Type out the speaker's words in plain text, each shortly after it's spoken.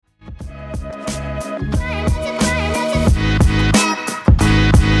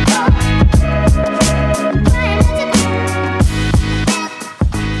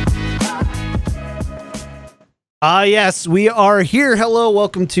Yes, we are here. Hello,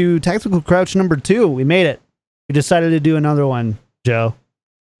 welcome to Tactical Crouch number 2. We made it. We decided to do another one, Joe.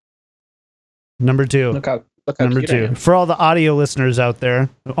 Number 2. Look how number cute I 2. am. For all the audio listeners out there,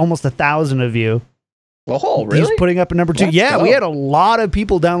 almost 1,000 of you. Oh, really? He's putting up a number 2. Let's yeah, go. we had a lot of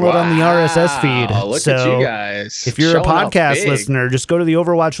people download on the RSS feed. Look so at you guys. if you're a Showing off podcast big. listener, just go to the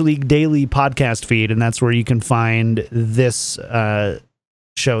Overwatch League daily podcast feed, and that's where you can find this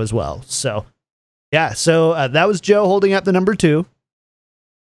show as well. So, yeah. So that was Joe holding up the number 2,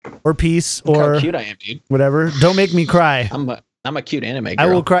 or peace, Look or how cute I am, dude. whatever. Don't make me cry. I'm a cute anime girl. I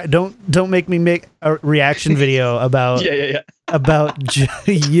will cry. Don't make me make a reaction video about Yeah. about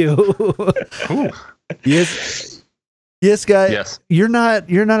you. Yes, guy. Yes. You're not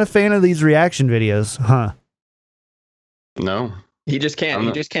a fan of these reaction videos, huh? No. He just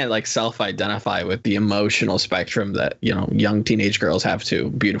can't like self-identify with the emotional spectrum that young teenage girls have to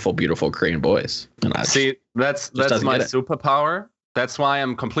beautiful Korean boys. And I See, that's doesn't my get it. superpower. That's why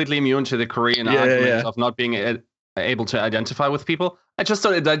I'm completely immune to the Korean argument of not being able to identify with people. I just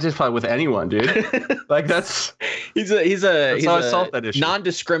don't identify with anyone, dude. Like that's he's how a I solved that issue.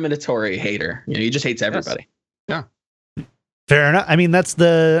 non-discriminatory hater. He just hates everybody. Yeah. Fair enough. I mean,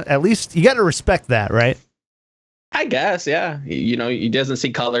 at least you got to respect that, right? I guess, yeah. He doesn't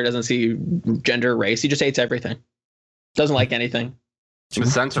see color, doesn't see gender, race. He just hates everything. Doesn't like anything.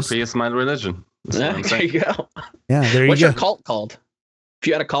 Misanthropy is my religion. That's what I'm There saying. you go. Yeah, there you What's go. your cult called? If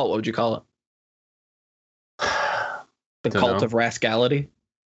you had a cult, what would you call it? The Don't cult know. of rascality?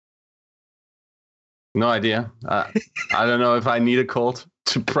 No idea. I don't know if I need a cult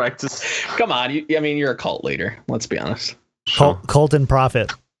to practice. Come on, you're a cult leader. Let's be honest. Cult and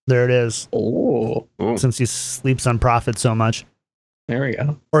Prophet. There it is. Oh, Ooh. Since he sleeps on Prophet so much, there we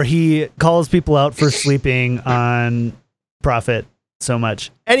go. or he calls people out for sleeping on Prophet so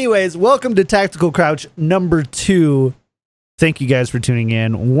much. Anyways, welcome to Tactical Crouch number 2. Thank you guys for tuning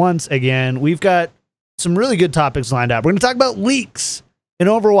in once again. We've got some really good topics lined up. We're going to talk about leaks in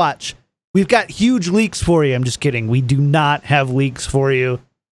Overwatch. We've got huge leaks for you. I'm just kidding. We do not have leaks for you.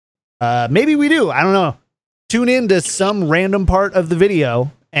 Maybe we do. I don't know. Tune in to some random part of the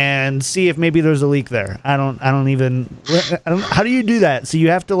video and see if maybe there's a leak there. I don't. How do you do that? So you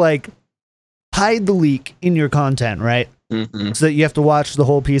have to like hide the leak in your content, right? Mm-hmm. So that you have to watch the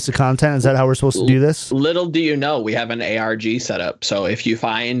whole piece of content. Is that how we're supposed to do this? Little do you know, we have an ARG set up. So if you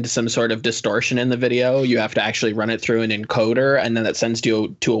find some sort of distortion in the video, you have to actually run it through an encoder, and then that sends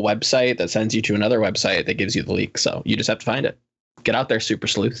you to a website that sends you to another website that gives you the leak. So you just have to find it. Get out there, super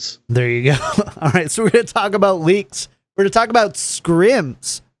sleuths. There you go. All right, so we're going to talk about leaks. We're going to talk about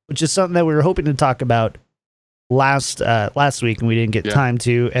scrims, which is something that we were hoping to talk about last week, and we didn't get time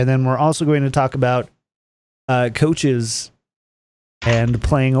to. And then we're also going to talk about coaches and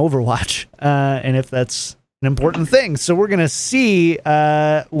playing Overwatch, and if that's an important thing. So we're going to see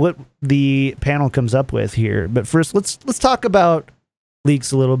what the panel comes up with here. But first, let's talk about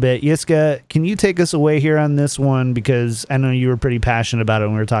leaks a little bit. Yiska, can you take us away here on this one? Because I know you were pretty passionate about it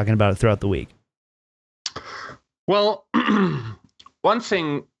when we were talking about it throughout the week. Well, one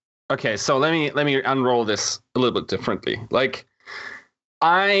thing. Okay, so let me unroll this a little bit differently. Like,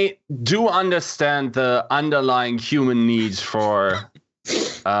 I do understand the underlying human need for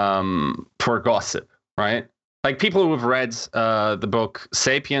gossip, right? Like people who've read the book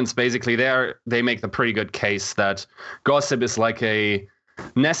 *Sapiens*, basically they make the pretty good case that gossip is like a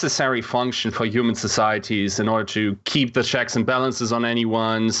necessary function for human societies in order to keep the checks and balances on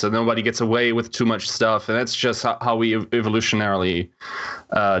anyone, so nobody gets away with too much stuff, and that's just how we evolutionarily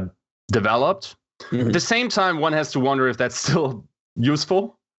developed. Mm-hmm. At the same time, one has to wonder if that's still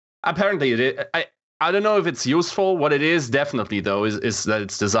useful. Apparently, it is. I don't know if it's useful. What it is, definitely, though, is that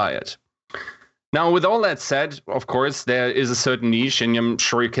it's desired. Now, with all that said, of course, there is a certain niche, and I'm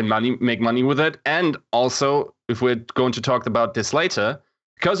sure you can make money with it. And also, if we're going to talk about this later,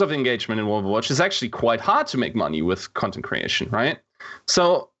 because of engagement in Overwatch, it's actually quite hard to make money with content creation, right?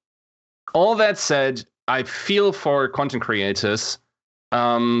 So, all that said, I feel for content creators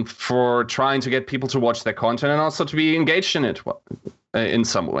for trying to get people to watch their content and also to be engaged in it in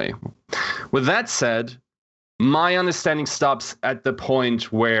some way. With that said, my understanding stops at the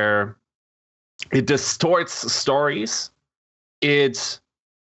point where it distorts stories, it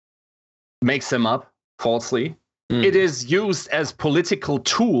makes them up falsely. It is used as political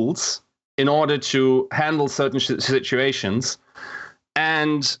tools in order to handle certain situations,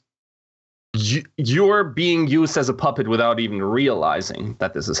 and you're being used as a puppet without even realizing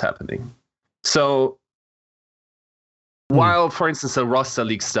that this is happening. So while, for instance, the roster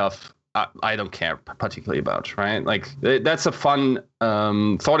leak stuff I don't care particularly about, right? Like that's a fun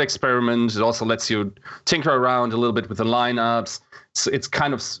thought experiment. It also lets you tinker around a little bit with the lineups. It's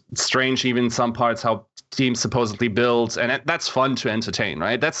kind of strange, even in some parts, how teams supposedly build, and that's fun to entertain,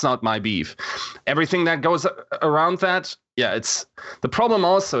 right? That's not my beef. Everything that goes around that, yeah, it's the problem.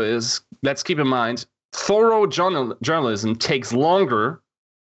 Also, is let's keep in mind, thorough journalism takes longer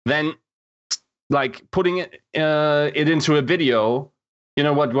than like putting it into a video. You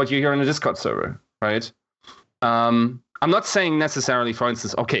know what you hear in a Discord server, right? I'm not saying necessarily, for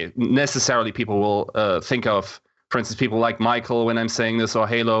instance, necessarily people will think of, for instance, people like Michael when I'm saying this, or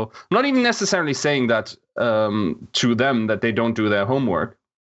Halo. I'm not even necessarily saying that to them that they don't do their homework.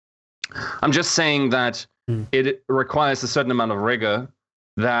 I'm just saying that it requires a certain amount of rigor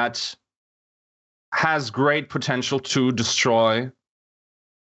that has great potential to destroy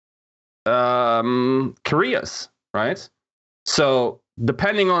careers, right? So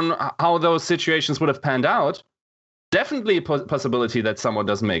depending on how those situations would have panned out, definitely a possibility that someone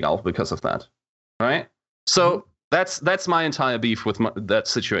doesn't make out because of that, right? So that's my entire beef with that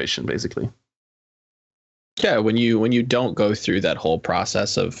situation, basically. Yeah, when you don't go through that whole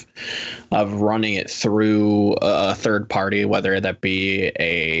process of running it through a third party, whether that be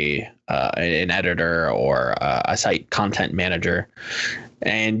an editor or a site content manager,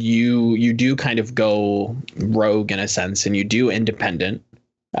 and you do kind of go rogue in a sense, and you do independent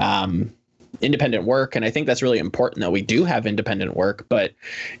work, and I think that's really important that we do have independent work, but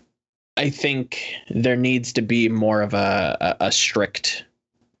I think there needs to be more of a strict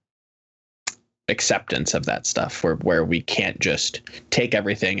acceptance of that stuff where we can't just take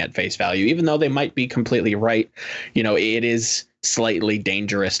everything at face value, even though they might be completely right. You know, it is slightly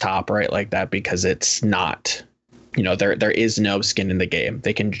dangerous to operate like that because it's not, you know, there is no skin in the game.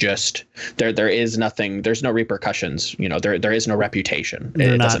 They can just there is nothing, there's no repercussions, you know, there is no reputation.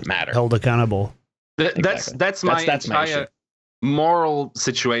 It doesn't matter. Held accountable. That's my entire moral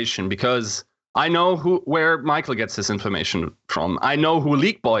situation, because I know where Michael gets this information from. I know who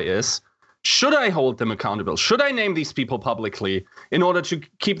League Boy is. Should I hold them accountable? Should I name these people publicly in order to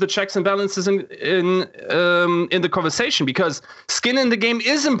keep the checks and balances in the conversation? Because skin in the game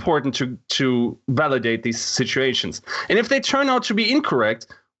is important to validate these situations. And if they turn out to be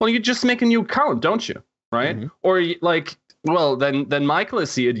incorrect, well, you just make a new account, don't you? Right? Mm-hmm. Or like, well, then Michael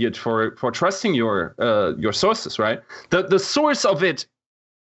is the idiot for trusting your sources, right? The source of it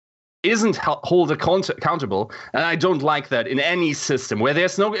isn't hold accountable, and I don't like that in any system where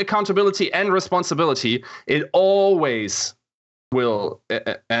there's no accountability and responsibility. It always will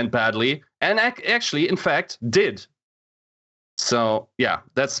end badly, and actually, in fact, did. So yeah,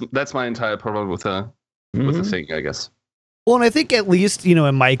 that's my entire problem with the thing, I guess. Well, and I think at least, you know,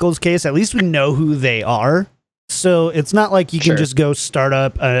 in Michael's case, at least we know who they are, so it's not like you can just go start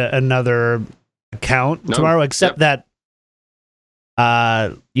up another account tomorrow, except that.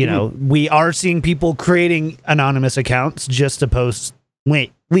 You know, we are seeing people creating anonymous accounts just to post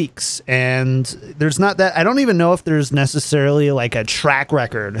leaks, and there's not that. I don't even know if there's necessarily like a track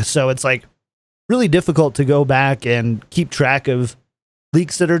record. So it's like really difficult to go back and keep track of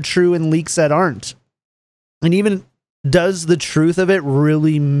leaks that are true and leaks that aren't. And even does the truth of it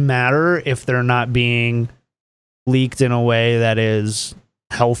really matter if they're not being leaked in a way that is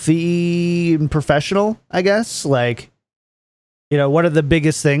healthy and professional, I guess? Like, you know, one of the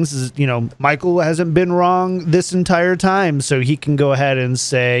biggest things is, you know, Michael hasn't been wrong this entire time, so he can go ahead and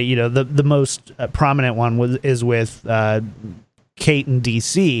say, you know, the most prominent one is with Kate and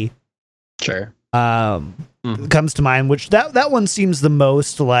DC. Sure. Comes to mind, which that one seems the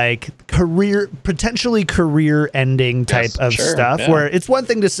most like potentially career ending type of stuff, where it's one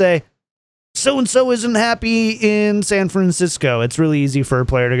thing to say so and so isn't happy in San Francisco. It's really easy for a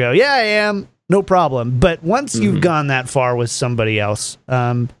player to go, yeah, I am. No problem. But once you've gone that far with somebody else,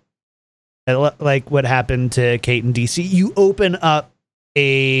 like what happened to Kate and DC, you open up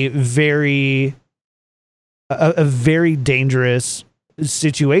a very dangerous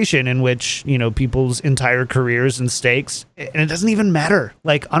situation in which, you know, people's entire careers and stakes, and it doesn't even matter.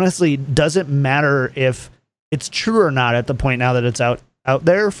 Like, honestly, it doesn't matter if it's true or not at the point now that it's out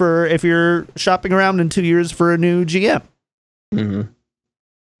there for if you're shopping around in 2 years for a new GM.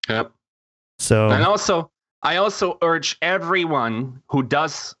 Yep. So, and I also urge everyone who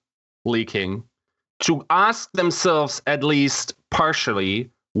does leaking to ask themselves, at least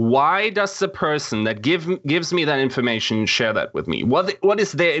partially, why does the person that gives me that information share that with me? What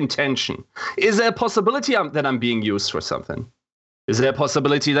is their intention? Is there a possibility that I'm being used for something? Is there a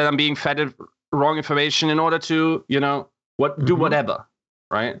possibility that I'm being fed wrong information in order to, you know, do whatever,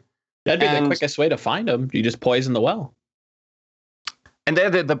 right? That'd be the quickest way to find them. You just poison the well.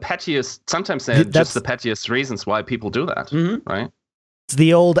 and they're the pettiest. Sometimes they're just the pettiest reasons why people do that, right? It's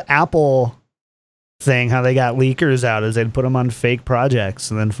the old Apple thing, how they got leakers out, is they'd put them on fake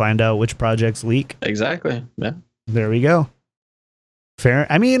projects and then find out which projects leak. Exactly. Yeah. There we go. Fair.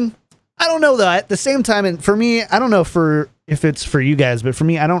 I mean, I don't know though. At the same time, and for me, I don't know if it's for you guys, but for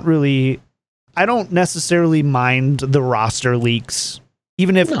me, I don't necessarily mind the roster leaks,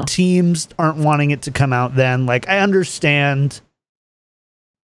 even if teams aren't wanting it to come out. Then, like, I understand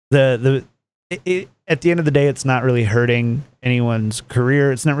at the end of the day, it's not really hurting anyone's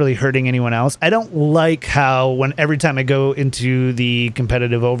career. It's not really hurting anyone else. I don't like how every time I go into the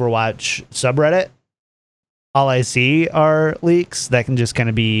competitive Overwatch subreddit, all I see are leaks that can just kind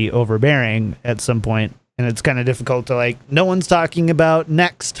of be overbearing at some point. And it's kind of difficult to, like, no one's talking about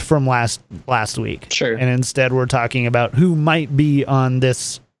next from last week. Sure. And instead we're talking about who might be on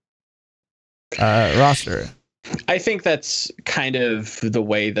this roster. I think that's kind of the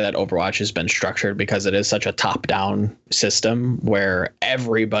way that Overwatch has been structured, because it is such a top-down system where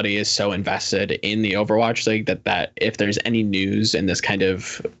everybody is so invested in the Overwatch League that if there's any news in this kind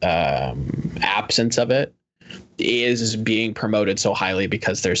of absence of it, is being promoted so highly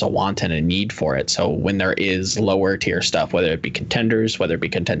because there's a want and a need for it. So when there is lower tier stuff, whether it be contenders, whether it be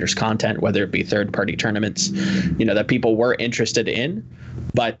contenders content, whether it be third-party tournaments, that people were interested in,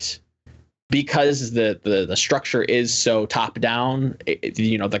 but because the structure is so top down,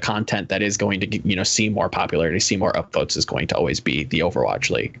 the content that is going to see more popularity, see more upvotes, is going to always be the Overwatch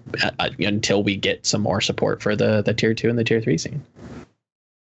League until we get some more support for the tier 2 and the tier 3 scene.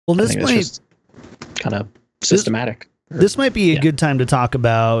 Well, this might just kind of systematic. This might be a good time to talk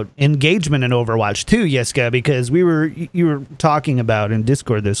about engagement in Overwatch too, Yiska, because you were talking about in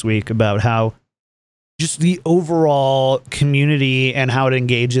Discord this week about how just the overall community and how it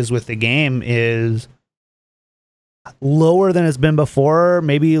engages with the game is lower than it's been before,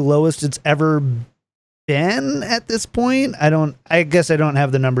 maybe lowest it's ever been at this point. I guess I don't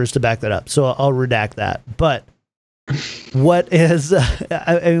have the numbers to back that up, so I'll redact that. But what is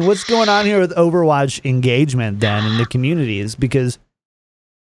what's going on here with Overwatch engagement then in the communities? Because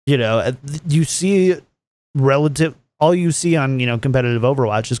you see all you see on competitive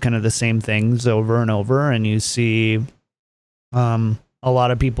Overwatch is kind of the same things over and over, and you see a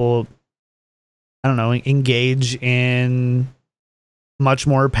lot of people, I don't know, engage in much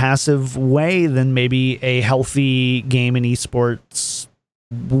more passive way than maybe a healthy game in esports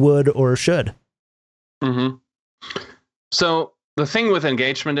would or should. Mm-hmm. So the thing with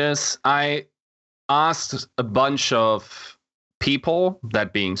engagement is, I asked a bunch of people,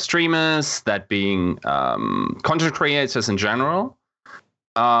 that being streamers, that being content creators in general,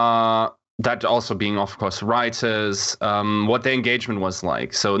 that also being, of course, writers, what their engagement was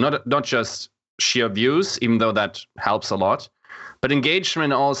like. So not just sheer views, even though that helps a lot, but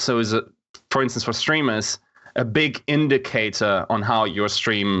engagement also is, for instance, for streamers, a big indicator on how your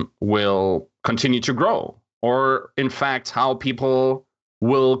stream will continue to grow, or in fact, how people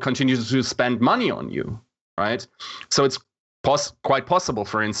will continue to spend money on you, right? So it's quite possible,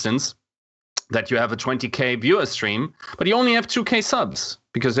 for instance, that you have a 20k viewer stream, but you only have 2k subs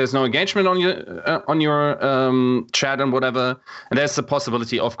because there's no engagement on your chat and whatever. And there's the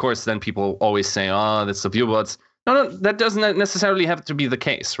possibility, of course, then people always say, "Oh, that's the view bots." No, that doesn't necessarily have to be the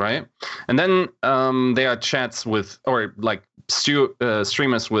case, right? And then there are chats with, or like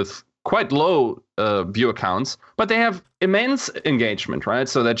streamers with quite low viewer counts, but they have immense engagement, right?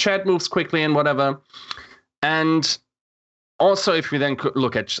 So their chat moves quickly and whatever. And also, if we then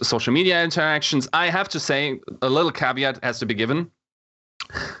look at social media interactions, I have to say a little caveat has to be given.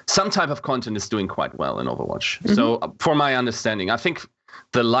 Some type of content is doing quite well in Overwatch. Mm-hmm. So for my understanding, I think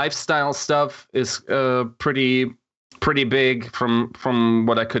the lifestyle stuff is pretty big from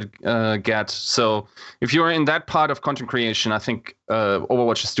what I could get. So if you're in that part of content creation, I think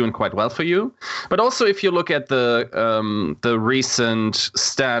Overwatch is doing quite well for you. But also, if you look at the recent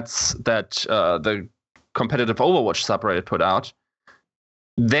stats that the competitive Overwatch subreddit put out,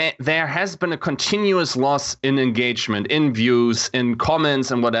 there has been a continuous loss in engagement, in views, in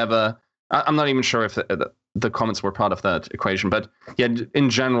comments and whatever. I'm not even sure if the comments were part of that equation, but yeah, in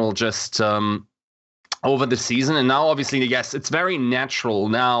general, just over the season. And now, obviously, yes, it's very natural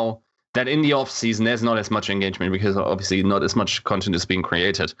now that in the off season there's not as much engagement because obviously not as much content is being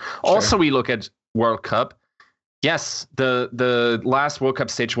created. Sure. Also, we look at World Cup. Yes, the last World Cup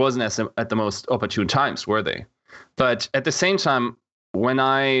stage wasn't at the most opportune times, were they? But at the same time, when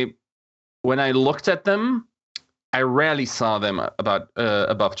I looked at them, I rarely saw them above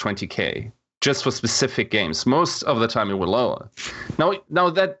 20k, just for specific games. Most of the time, it were lower.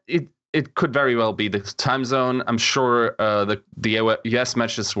 Now that it could very well be the time zone. I'm sure the US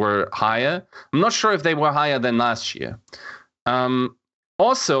matches were higher. I'm not sure if they were higher than last year.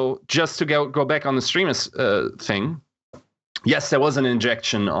 Also, just to go back on the streamers thing, yes, there was an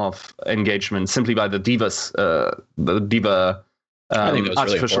injection of engagement simply by the divas. The diva. I think it was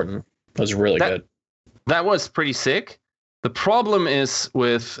really important. It was really good. That was pretty sick. The problem is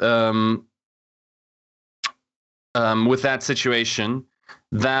with that situation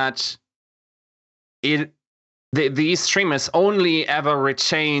that these streamers only ever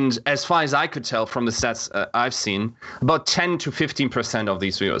retained, as far as I could tell from the stats I've seen, about 10 to 15% of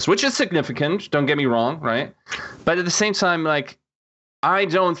these viewers, which is significant. Don't get me wrong, right? But at the same time, like, I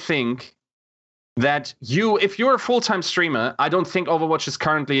don't think that if you're a full-time streamer, I don't think Overwatch is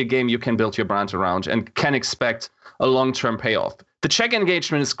currently a game you can build your brand around and can expect a long-term payoff. The check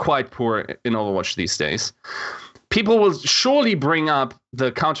engagement is quite poor in Overwatch these days. People will surely bring up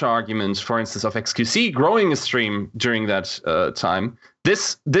the counter argument, for instance, of XQC growing a stream during that time.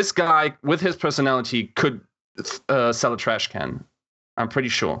 This guy, with his personality, could sell a trash can. I'm pretty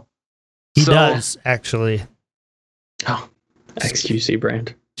sure. He does, actually. Oh, XQC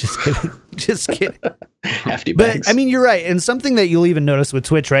brand. Just kidding. Just kidding. Hefty bags. But, I mean, you're right. And something that you'll even notice with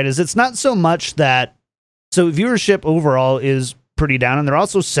Twitch, right, is it's not so much that... So viewership overall is pretty down, and they're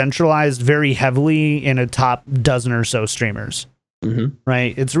also centralized very heavily in a top dozen or so streamers. Mm-hmm.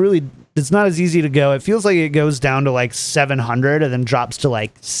 Right? It's not as easy to go. It feels like it goes down to like 700 and then drops to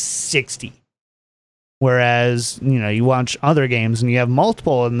like 60. Whereas, you watch other games and you have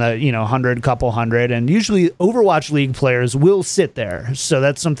multiple in the, 100, couple hundred, and usually Overwatch League players will sit there. So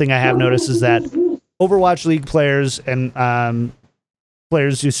that's something I have noticed is that Overwatch League players and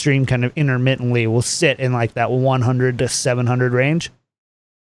players who stream kind of intermittently will sit in like that 100 to 700 range.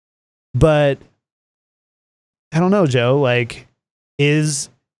 But I don't know, Joe, like,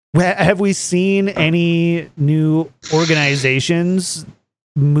 have we seen any new organizations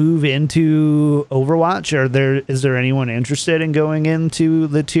move into Overwatch? Is there anyone interested in going into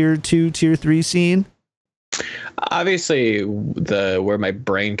the tier 2, tier 3 scene? Obviously, where my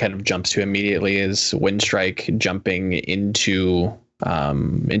brain kind of jumps to immediately is Windstrike jumping into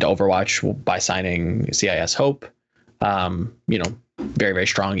Overwatch by signing CIS Hope. Very, very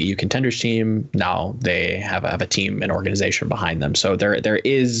strong EU contenders team. Now they have a team and organization behind them. So there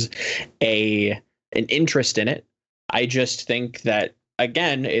is an interest in it. I just think that,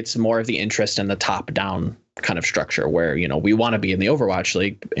 again, it's more of the interest in the top-down kind of structure where, we want to be in the Overwatch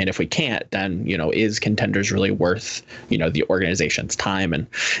League. And if we can't, then, is contenders really worth, the organization's time? And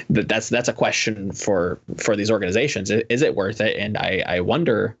that's a question for these organizations. Is it worth it? And I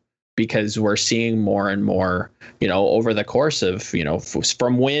wonder, because we're seeing more and more, over the course of,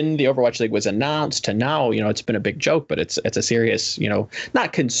 from when the Overwatch League was announced to now, it's been a big joke, but it's a serious,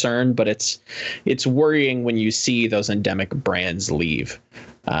 not concern, but it's worrying when you see those endemic brands leave,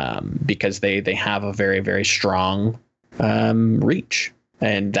 because they have a very, very strong reach.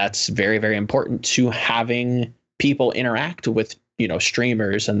 And that's very, very important to having people interact with,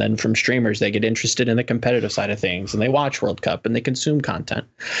 streamers, and then from streamers they get interested in the competitive side of things and they watch World Cup and they consume content.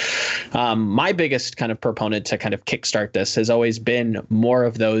 My biggest kind of proponent to kind of kickstart this has always been more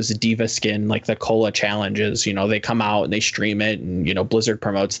of those diva skin, like the Cola challenges. They come out and they stream it, and Blizzard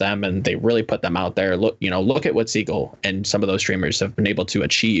promotes them and they really put them out there. Look at what Seagull and some of those streamers have been able to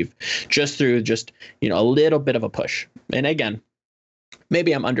achieve just through a little bit of a push. And again,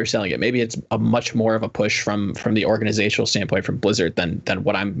 maybe I'm underselling it. Maybe it's a much more of a push from the organizational standpoint from Blizzard than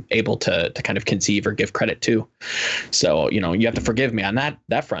what I'm able to kind of conceive or give credit to. So, you have to forgive me on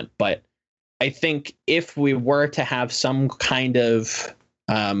that front. But I think if we were to have some kind of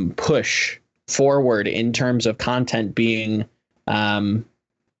push forward in terms of content being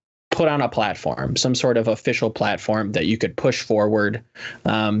put on a platform, some sort of official platform that you could push forward,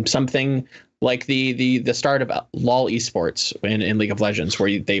 something like the start of LoL esports in League of Legends,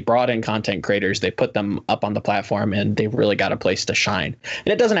 where they brought in content creators, they put them up on the platform, and they really got a place to shine.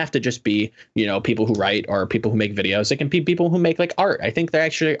 And it doesn't have to just be, people who write or people who make videos. It can be people who make like art. I think they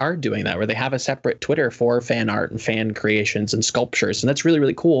actually are doing that, where they have a separate Twitter for fan art and fan creations and sculptures. And that's really,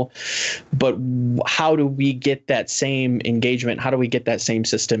 really cool. But how do we get that same engagement? How do we get that same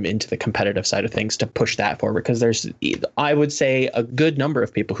system into the competitive side of things to push that forward? Because there's, I would say, a good number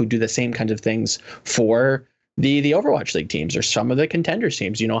of people who do the same kinds of things for the Overwatch League teams or some of the contenders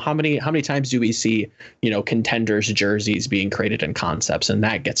teams. How many times do we see contenders jerseys being created in concepts, and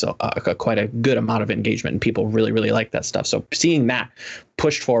that gets quite a good amount of engagement, and people really, really like that stuff. So seeing that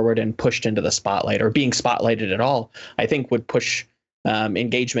pushed forward and pushed into the spotlight, or being spotlighted at all, I think would push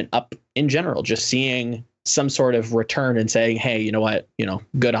engagement up in general. Just seeing some sort of return and saying, hey, you know what,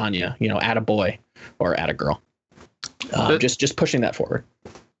 good on you, add a boy or add a girl. Just pushing that forward.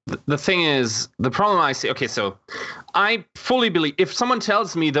 The thing is, the problem I see, okay, so I fully believe, if someone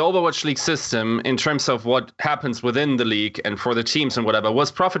tells me the Overwatch League system in terms of what happens within the league and for the teams and whatever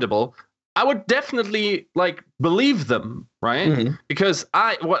was profitable, I would definitely believe them, right? Mm-hmm. Because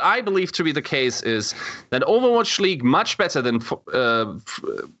what I believe to be the case is that Overwatch League, much better than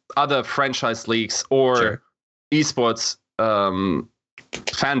other franchise leagues or esports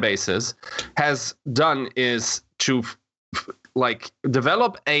fan bases, has done is to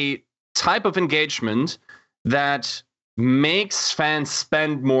develop a type of engagement that makes fans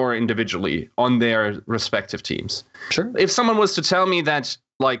spend more individually on their respective teams. Sure. If someone was to tell me that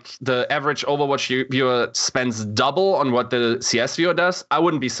the average Overwatch viewer spends double on what the CS viewer does, I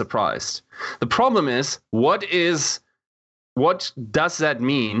wouldn't be surprised. The problem is, what does that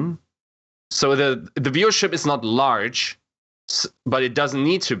mean? So the viewership is not large, but it doesn't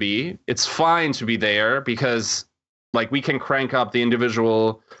need to be. It's fine to be there because we can crank up the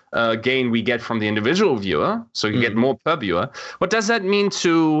individual gain we get from the individual viewer, so you get more per viewer. What does that mean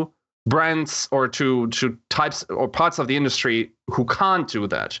to brands or to types or parts of the industry who can't do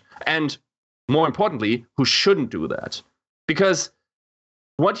that? And more importantly, who shouldn't do that? Because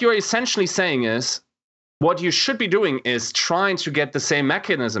what you're essentially saying is, what you should be doing is trying to get the same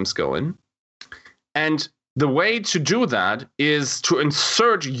mechanisms going. And the way to do that is to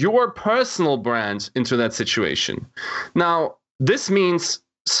insert your personal brand into that situation. Now, this means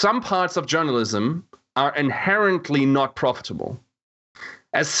some parts of journalism are inherently not profitable.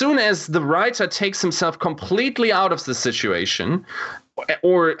 As soon as the writer takes himself completely out of the situation,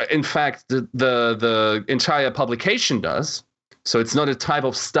 or in fact, the entire publication does, so it's not a type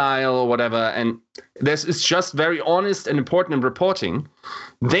of style or whatever, and it's just very honest and important in reporting,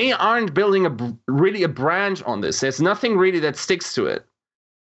 they aren't building really a brand on this. There's nothing really that sticks to it.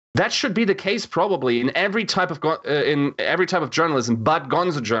 That should be the case probably in every type of journalism, but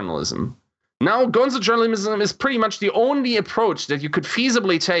gonzo journalism. Now, gonzo journalism is pretty much the only approach that you could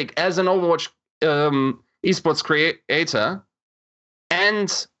feasibly take as an Overwatch esports creator,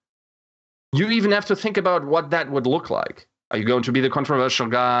 and you even have to think about what that would look like. Are you going to be the controversial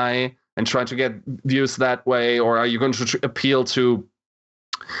guy and try to get views that way, or are you going to appeal to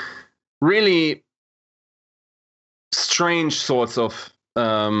really strange sorts of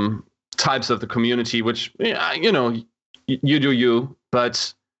types of the community, which, you do you,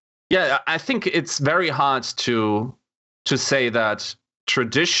 but yeah, I think it's very hard to say that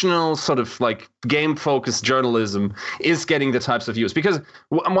traditional sort of game-focused journalism is getting the types of views. Because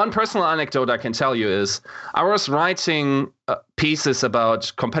one personal anecdote I can tell you is I was writing pieces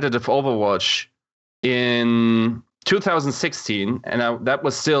about competitive Overwatch in 2016, and that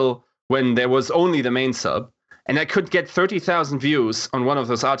was still when there was only the main sub, and I could get 30,000 views on one of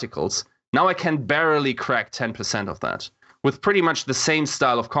those articles. Now I can barely crack 10% of that with pretty much the same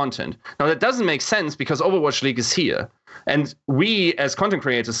style of content. Now that doesn't make sense because Overwatch League is here. And we as content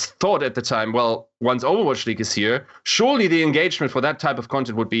creators thought at the time, well, once Overwatch League is here, surely the engagement for that type of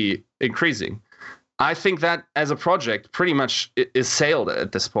content would be increasing. I think that as a project pretty much is sailed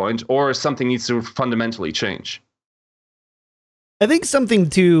at this point, or something needs to fundamentally change. I think something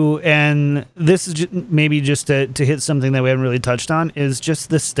too, and this is maybe just to hit something that we haven't really touched on, is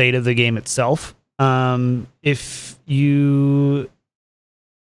just the state of the game itself. If you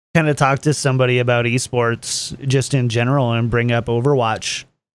kind of talk to somebody about esports just in general and bring up Overwatch,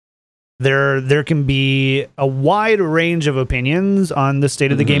 there can be a wide range of opinions on the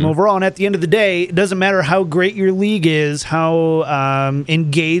state of the game overall. And at the end of the day, it doesn't matter how great your league is, how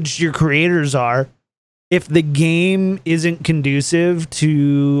engaged your creators are. If the game isn't conducive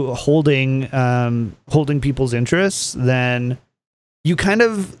to holding people's interests, then you kind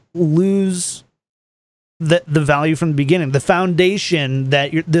of lose the value from the beginning. The foundation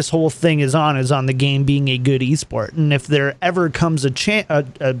that this whole thing is on the game being a good esport. And if there ever comes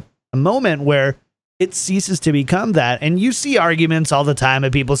a moment where it ceases to become that, and you see arguments all the time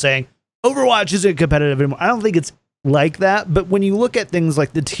of people saying Overwatch isn't competitive anymore. I don't think it's like that. But when you look at things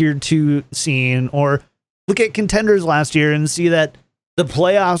like the tier 2 scene, or look at contenders last year and see that the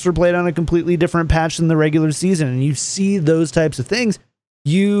playoffs were played on a completely different patch than the regular season, and you see those types of things,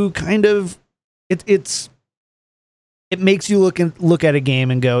 you kind of it makes you look at a game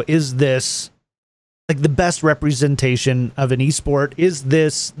and go, is this the best representation of an esport? Is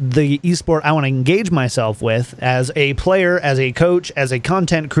this the esport I want to engage myself with as a player, as a coach, as a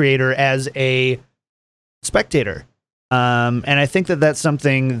content creator, as a spectator? And I think that that's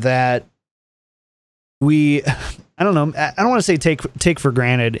something that I don't know, I don't want to say take for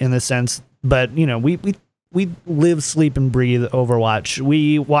granted in the sense, but we live, sleep, and breathe Overwatch.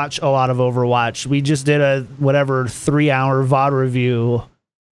 We watch a lot of Overwatch. We just did a 3-hour VOD review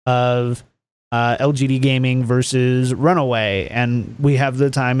of LGD Gaming versus Runaway, and we have the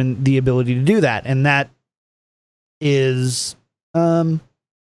time and the ability to do that. And that is,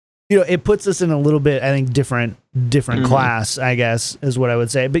 it puts us in a little bit, I think, different class, I guess, is what I would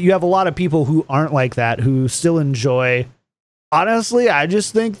say. But you have a lot of people who aren't like that, who still enjoy. Honestly, I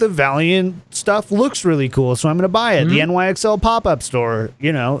just think the Valiant stuff looks really cool, so I'm going to buy it. The NYXL pop-up store,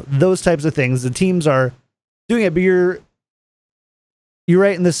 those types of things. The teams are doing it, but you're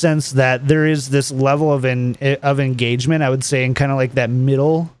right in the sense that there is this level of engagement, I would say, in kind of like that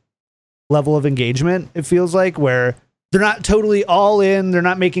middle level of engagement, it feels like, where they're not totally all in, they're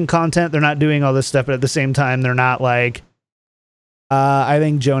not making content, they're not doing all this stuff, but at the same time, they're not like, I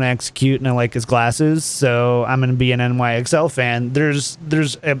think Jonax's cute and I like his glasses, so I'm going to be an NYXL fan. There's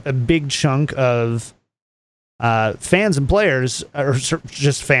a big chunk of fans and players, or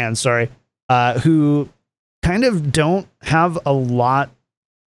just fans, who kind of don't have a lot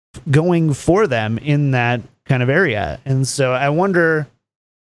going for them in that kind of area. And so I wonder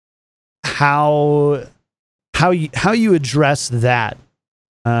how you address that.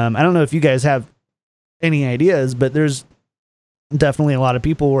 I don't know if you guys have any ideas, but there's definitely a lot of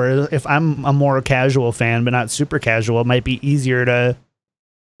people where if I'm a more casual fan, but not super casual, it might be easier to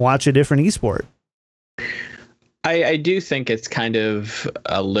watch a different esport. I do think it's kind of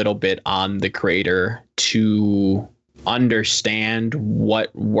a little bit on the creator to understand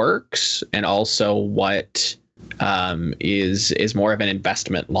what works and also what is more of an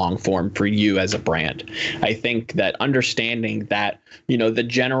investment long form for you as a brand. I think that understanding that, the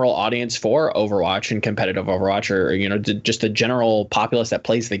general audience for Overwatch and competitive Overwatch, or, just the general populace that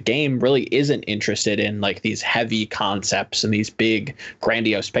plays the game really isn't interested in like these heavy concepts and these big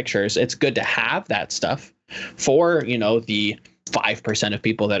grandiose pictures. It's good to have that stuff for, the 5% of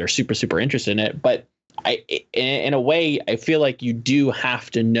people that are super, super interested in it. But in a way, I feel like you do have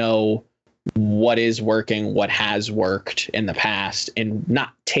to know what is working, what has worked in the past, and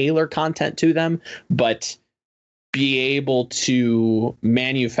not tailor content to them, but be able to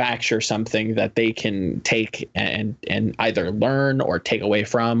manufacture something that they can take and either learn or take away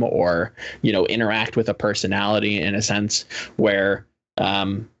from, or, interact with a personality in a sense where,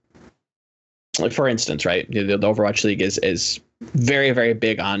 for instance, right, the Overwatch League is very, very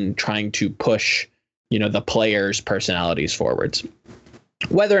big on trying to push, the players' personalities forwards.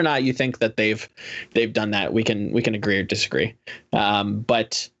 Whether or not you think that they've done that, we can agree or disagree.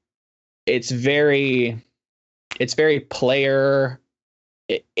 But it's very player.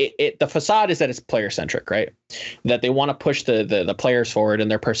 The facade is that it's player centric, right? That they want to push the players forward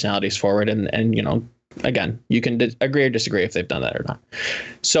and their personalities forward, and again, you can agree or disagree if they've done that or not.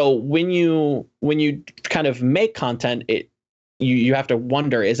 So when you kind of make content, you have to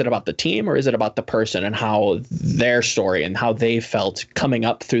wonder, is it about the team or is it about the person and how their story and how they felt coming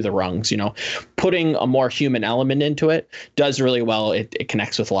up through the rungs? Putting a more human element into it does really well. It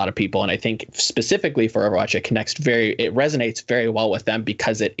connects with a lot of people. And I think specifically for Overwatch, it resonates very well with them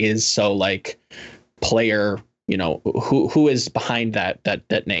because it is so like player, who is behind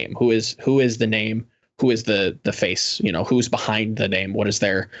that name? Who is the name? Who is the face, who's behind the name? What is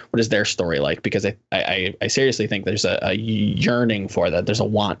their story like? Because I seriously think there's a yearning for that. There's a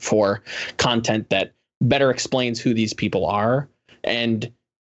want for content that better explains who these people are. And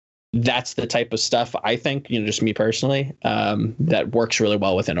that's the type of stuff I think, just me personally, that works really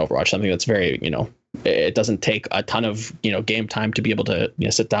well within Overwatch. Something that's very, it doesn't take a ton of, game time to be able to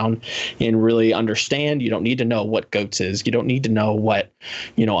sit down and really understand. You don't need to know what GOATS is. You don't need to know what,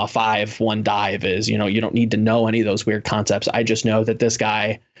 a 5-1 dive is. You don't need to know any of those weird concepts. I just know that this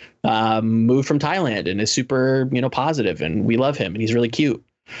guy moved from Thailand and is super, positive, and we love him, and he's really cute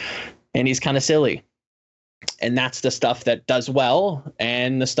and he's kind of silly. And that's the stuff that does well,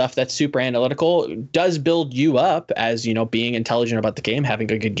 and the stuff that's super analytical does build you up as, being intelligent about the game,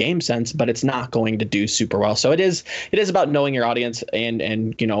 having a good game sense, but it's not going to do super well. So it is about knowing your audience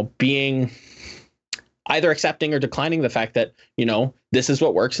and being either accepting or declining the fact that, this is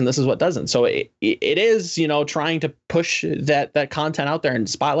what works and this is what doesn't. So it is, trying to push that content out there and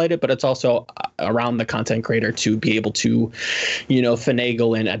spotlight it, but it's also around the content creator to be able to,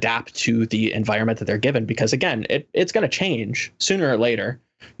 finagle and adapt to the environment that they're given. Because again, it's going to change sooner or later,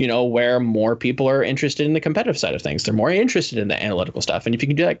 where more people are interested in the competitive side of things. They're more interested in the analytical stuff. And if you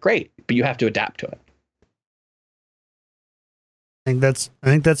can do that, great, but you have to adapt to it. I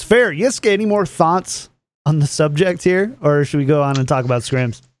think that's fair. Yiska, any more thoughts on the subject here, or should we go on and talk about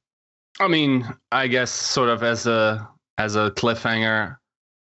scrims? I mean, I guess sort of as a cliffhanger,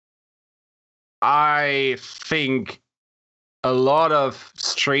 I think a lot of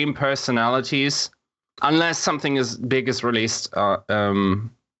stream personalities, unless something as big is released at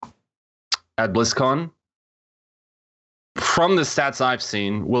BlizzCon, from the stats I've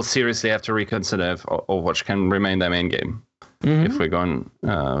seen, will seriously have to reconsider if Overwatch can remain their main game if we're going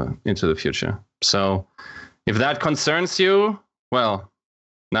into the future. So if that concerns you, well,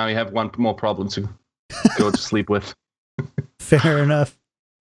 now you have one more problem to go to sleep with. Fair enough.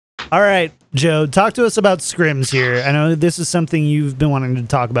 All right, Joe, talk to us about scrims here. I know this is something you've been wanting to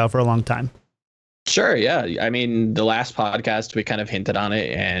talk about for a long time. Sure. Yeah. I mean, the last podcast we kind of hinted on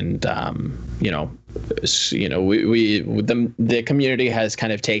it, and the community has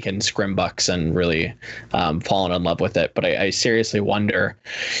kind of taken Scrimbucks and really fallen in love with it. But I seriously wonder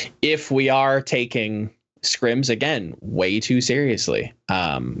if we are taking scrims again way too seriously.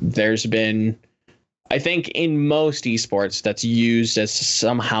 There's been, I think, in most esports, that's used as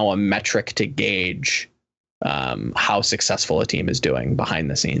somehow a metric to gauge how successful a team is doing behind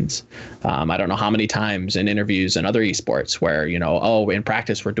the scenes. I don't know how many times in interviews and other esports where, in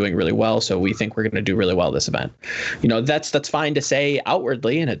practice we're doing really well, so we think we're going to do really well this event. That's fine to say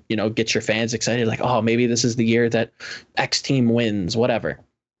outwardly, and it gets your fans excited, like, oh, maybe this is the year that X team wins, whatever.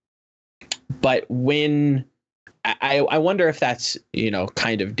 But when I wonder if that's,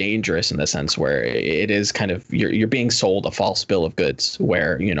 kind of dangerous in the sense where it is kind of you're being sold a false bill of goods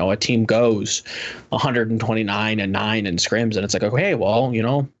where, a team goes 129-9 in scrims, and it's like, okay, well,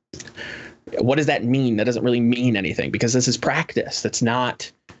 what does that mean? That doesn't really mean anything because this is practice. It's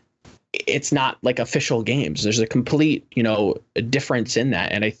not like official games. There's a complete, difference in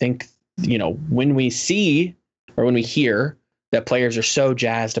that. And I think, when we see or when we hear that players are so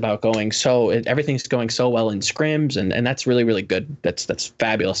jazzed about everything's going so well in scrims, and that's really, really good. That's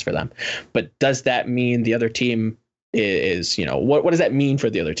fabulous for them. But does that mean the other team is, what does that mean for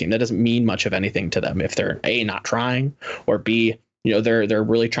the other team? That doesn't mean much of anything to them if they're A, not trying, or B, they're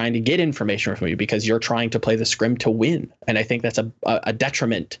really trying to get information from you because you're trying to play the scrim to win. And I think that's a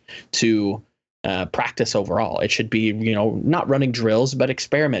detriment to practice overall. It should be, not running drills, but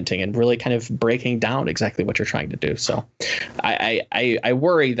experimenting and really kind of breaking down exactly what you're trying to do. So I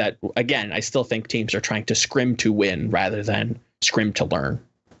worry that, again, I still think teams are trying to scrim to win rather than scrim to learn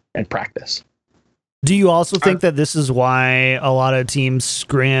and practice. Do you also think that this is why a lot of teams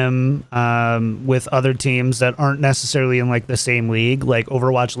scrim with other teams that aren't necessarily in like the same league, like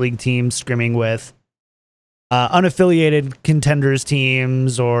Overwatch League teams scrimming with unaffiliated contenders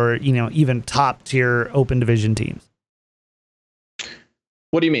teams or, even top tier open division teams?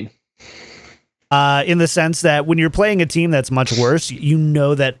 What do you mean? In the sense that when you're playing a team that's much worse,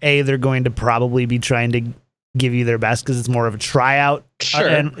 that A, they're going to probably be trying to give you their best because it's more of a tryout. Sure.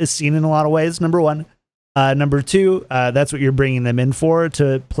 And is seen in a lot of ways, number one. Number two, that's what you're bringing them in for,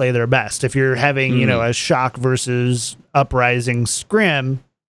 to play their best. If you're having, a Shock versus Uprising scrim,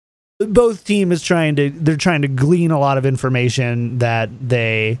 both teams trying to glean a lot of information that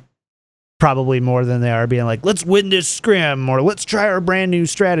they probably more than they are being like, let's win this scrim or let's try our brand new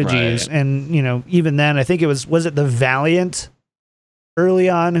strategies. Right. And, even then I think was it the Valiant early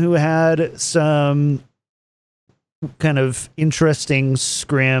on who had some kind of interesting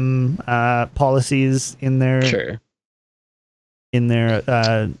scrim policies in their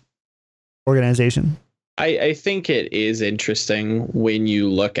organization. I think it is interesting when you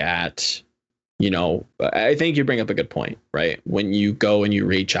look at, I think you bring up a good point, right? When you go and you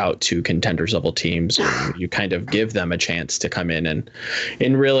reach out to contenders level teams, you kind of give them a chance to come in and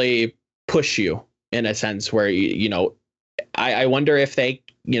really push you in a sense where, I wonder if they,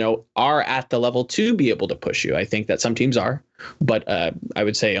 are at the level to be able to push you. I think that some teams are, but I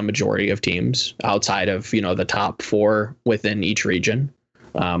would say a majority of teams outside of, the top 4 within each region,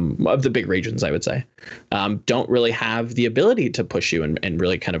 of the big regions, I would say, don't really have the ability to push you and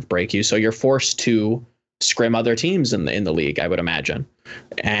really kind of break you. So you're forced to scrim other teams in the league, I would imagine.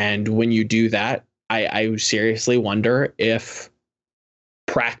 And when you do that, I seriously wonder if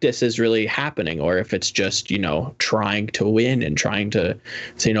practice is really happening or if it's just, trying to win and trying to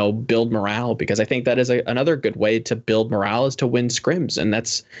build morale, because I think that is another good way to build morale is to win scrims. And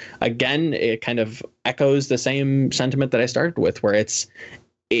that's, again, it kind of echoes the same sentiment that I started with, where it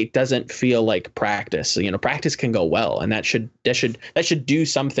doesn't feel like practice. Practice can go well, and that should do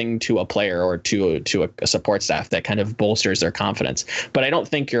something to a player or to a support staff that kind of bolsters their confidence. But I don't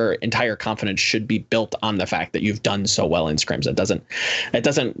think your entire confidence should be built on the fact that you've done so well in scrims. It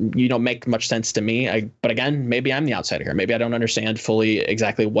doesn't make much sense to me. But again, maybe I'm the outsider here. Maybe I don't understand fully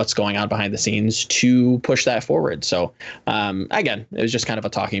exactly what's going on behind the scenes to push that forward. So again, it was just kind of a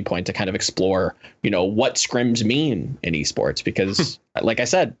talking point to kind of explore, what scrims mean in esports, because like I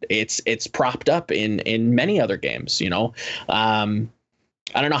said, said, it's propped up in many other games.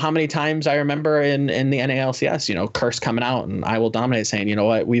 I don't know how many times I remember in the NALCS, Curse coming out and I Will Dominate saying, you know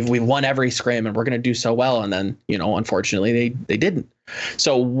what, we've won every scrim and we're going to do so well. And then, unfortunately they didn't.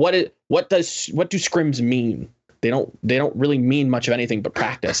 So what do scrims mean? They don't really mean much of anything but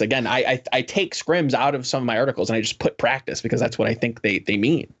practice. Again, I take scrims out of some of my articles and I just put practice because that's what I think they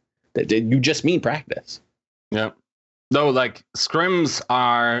mean. That you just mean practice. Yeah. No, like scrims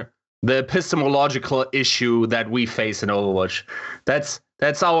are the epistemological issue that we face in Overwatch. That's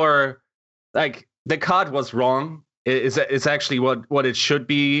our, like, the card was wrong. It's actually what it should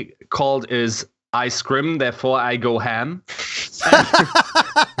be called is I scrim, therefore I go ham.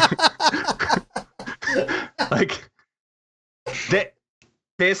 Like,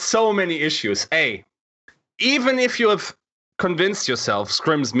 there's so many issues. Even if you have convinced yourself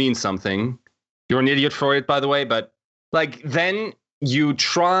scrims mean something, you're an idiot for it, by the way, but like then you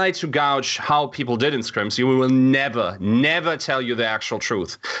try to gouge how people did in scrims, you will never tell you the actual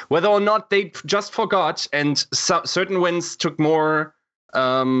truth. Whether or not they just forgot and certain wins took more,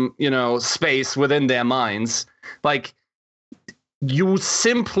 space within their minds. Like, you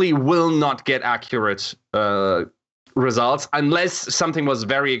simply will not get accurate results unless something was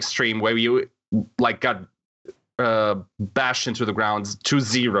very extreme, where you got bashed into the ground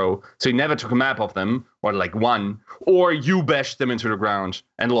 2-0, so you never took a map of them, or one, or you bashed them into the ground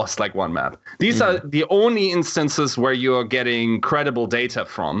and lost one map. These are the only instances where you're getting credible data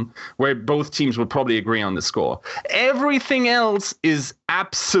from, where both teams would probably agree on the score. Everything else is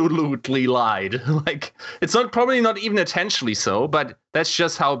absolutely lied. It's probably not even intentionally so, but that's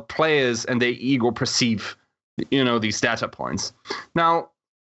just how players and their ego perceive, these data points. Now,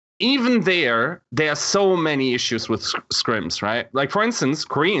 even there are so many issues with scrims, right? Like, for instance,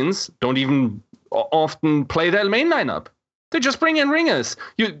 Koreans don't even often play their main lineup. They just bring in ringers.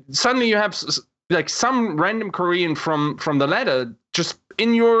 Suddenly you have some random Korean from the ladder just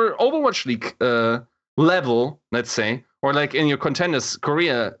in your Overwatch League level, let's say, or in your Contenders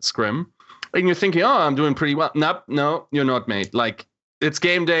Korea scrim, and you're thinking, oh, I'm doing pretty well. Nope, no, you're not, mate. It's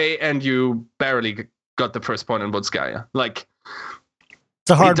game day and you barely got the first point on Vodskaya. It's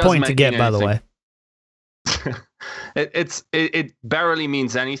a hard point to get, by the way. It barely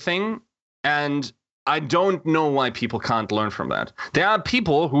means anything, and I don't know why people can't learn from that. There are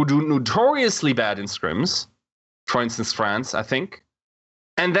people who do notoriously bad in scrims, for instance, France, I think,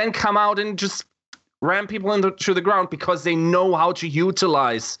 and then come out and just ram people into the ground because they know how to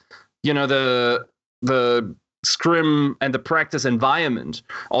utilize, the scrim and the practice environment.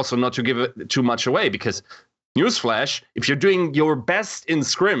 Also, not to give it too much away, because newsflash, if you're doing your best in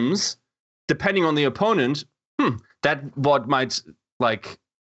scrims, depending on the opponent, that what might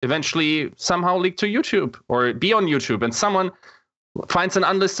eventually somehow leak to YouTube or be on YouTube, and someone finds an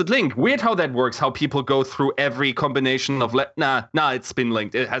unlisted link. Weird how that works, how people go through every combination of it's been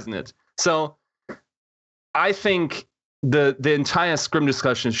linked, hasn't it? So I think the entire scrim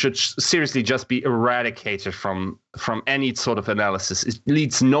discussion should seriously just be eradicated from any sort of analysis. It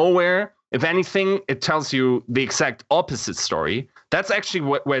leads nowhere. If anything, it tells you the exact opposite story. That's actually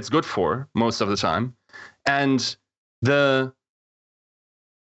where it's good for most of the time. And the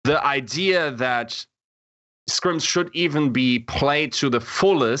idea that scrims should even be played to the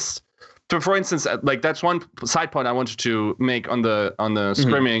fullest. For instance, that's one side point I wanted to make on the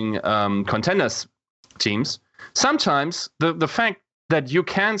scrimming Contenders teams. Sometimes the fact that you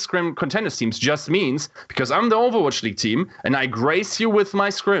can scrim Contenders teams just means, because I'm the Overwatch League team and I grace you with my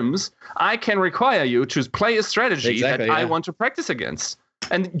scrims, I can require you to play a strategy I want to practice against.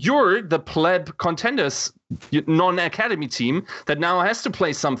 And you're the pleb Contenders non-academy team that now has to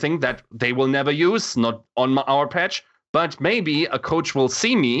play something that they will never use, not on our patch, but maybe a coach will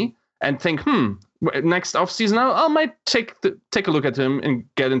see me and think, next offseason I might take a look at him and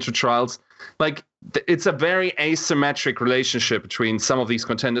get into trials. It's a very asymmetric relationship between some of these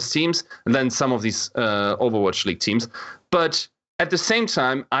Contenders teams and then some of these Overwatch League teams. But at the same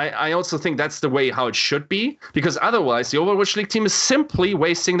time, I also think that's the way how it should be, because otherwise the Overwatch League team is simply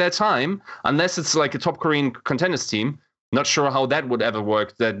wasting their time, unless it's a top Korean Contenders team. Not sure how that would ever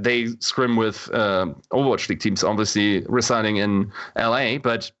work, that they scrim with Overwatch League teams, obviously residing in LA,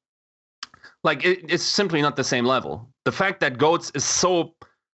 but it's simply not the same level. The fact that GOATS is so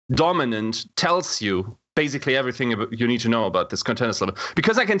dominant tells you basically everything you need to know about this Contenders level.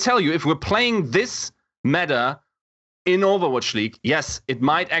 Because I can tell you, if we're playing this meta in Overwatch League, yes, it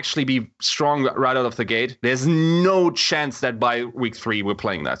might actually be strong right out of the gate. There's no chance that by week 3 we're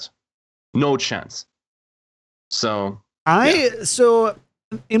playing that. No chance. So So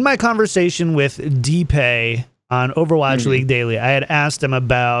in my conversation with DPay on Overwatch League Daily, I had asked him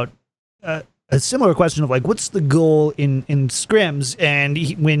about a similar question of like, what's the goal in scrims? And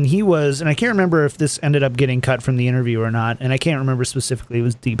when he was, and I can't remember if this ended up getting cut from the interview or not, and I can't remember specifically, it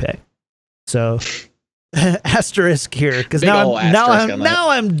was DPay. So asterisk here, because now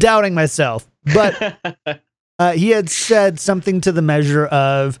I'm doubting myself. But he had said something to the measure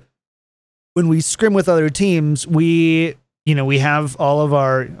of, when we scrim with other teams, we have all of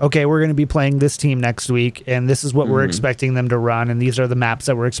our, okay, we're going to be playing this team next week, and this is what we're expecting them to run, and these are the maps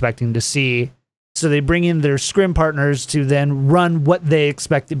that we're expecting to see. So they bring in their scrim partners to then run what they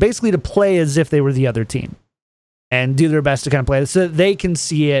expected, basically to play as if they were the other team and do their best to kind of play it so that they can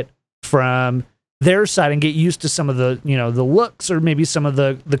see it from their side and get used to some of the, the looks or maybe some of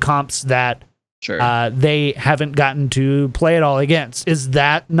the comps that they haven't gotten to play at all against. Is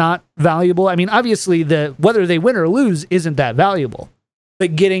that not valuable? I mean, obviously whether they win or lose isn't that valuable,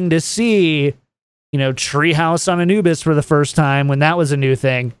 but getting to see, Treehouse on Anubis for the first time when that was a new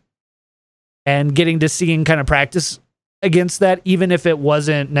thing, and getting to see and kind of practice against that, even if it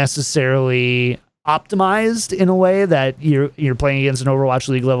wasn't necessarily optimized in a way that you're playing against an Overwatch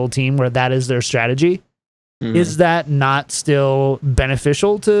League level team where that is their strategy. Is that not still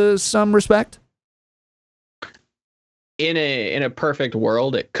beneficial to some respect? In a perfect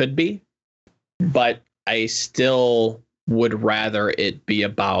world, it could be, but I still would rather it be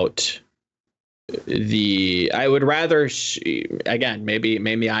about I would rather, again,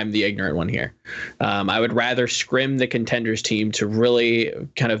 maybe I'm the ignorant one here. I would rather scrim the contenders team to really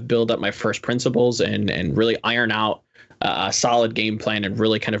kind of build up my first principles and really iron out a solid game plan and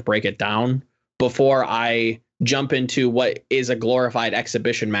really kind of break it down before I jump into what is a glorified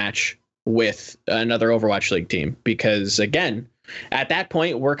exhibition match with another Overwatch League team. Because again, at that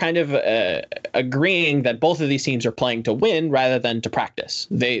point, we're kind of agreeing that both of these teams are playing to win rather than to practice.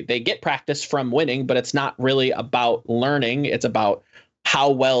 They get practice from winning, but it's not really about learning. It's about how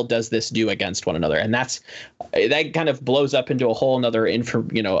well does this do against one another, and that kind of blows up into a whole another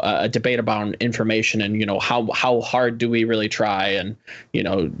a debate about information and how hard do we really try, and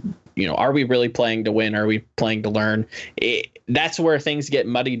are we really playing to win? Are we playing to learn? That's where things get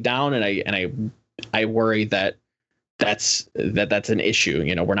muddied down, and I worry that that's an issue.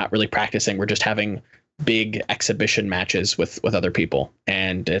 We're not really practicing. We're just having big exhibition matches with other people,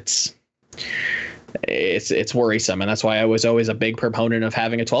 and it's worrisome. And that's why I was always a big proponent of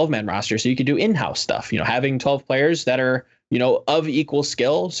having a 12-man roster, so you could do in-house stuff. Having 12 players that are of equal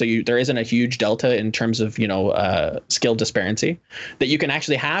skill, so there isn't a huge delta in terms of skill disparity, that you can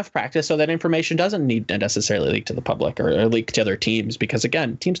actually have practice, so that information doesn't need to necessarily leak to the public or leak to other teams. Because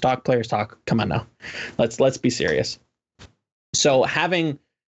again, teams talk, players talk. Come on now, let's be serious. So having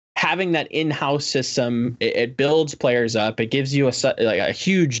that in-house system, it builds players up. It gives you a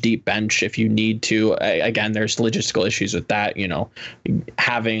huge deep bench if you need to. Again, there's logistical issues with that.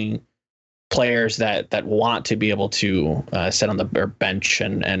 Having players that want to be able to sit on the bench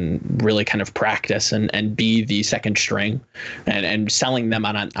and really kind of practice and be the second string, and selling them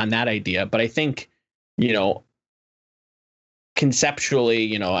on that idea. But I think,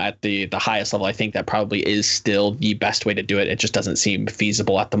 conceptually, at the highest level, I think that probably is still the best way to do it. It just doesn't seem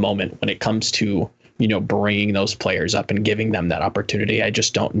feasible at the moment when it comes to, bringing those players up and giving them that opportunity. I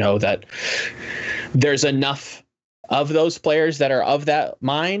just don't know that there's enough of those players that are of that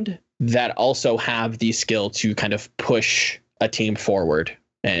mind that also have the skill to kind of push a team forward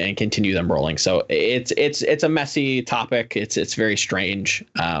and continue them rolling. So it's a messy topic. It's very strange.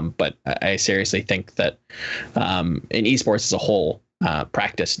 But I seriously think that in esports as a whole,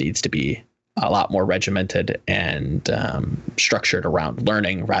 practice needs to be a lot more regimented and structured around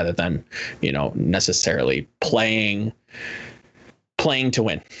learning rather than, necessarily playing to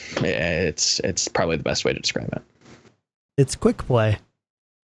win. It's probably the best way to describe it. It's quick play.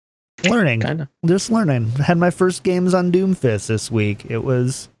 Learning. Kinda. Just learning. I had my first games on Doomfist this week. It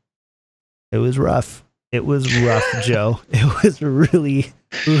was rough. It was rough, Joe. It was really,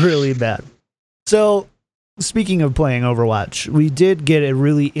 really bad. So, speaking of playing Overwatch, we did get a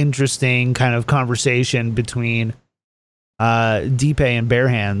really interesting kind of conversation between DPay and Bare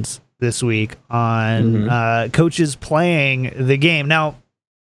Hands this week on coaches playing the game. Now,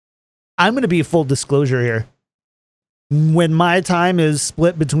 I'm going to be full disclosure here. When my time is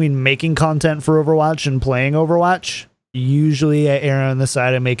split between making content for Overwatch and playing Overwatch, usually I err on the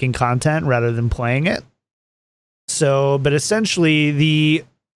side of making content rather than playing it. So, but essentially the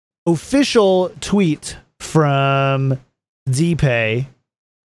official tweet from DPay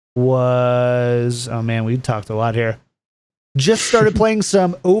was, oh man, we talked a lot here. Just started playing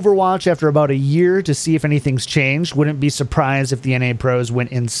some Overwatch after about a year to see if anything's changed. Wouldn't be surprised if the NA pros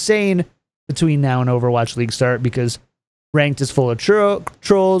went insane between now and Overwatch League start because ranked is full of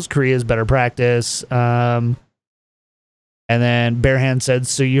trolls. Korea is better practice. And then Bearhand said,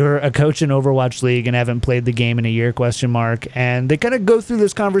 so you're a coach in Overwatch League and haven't played the game in a year, ? And they kind of go through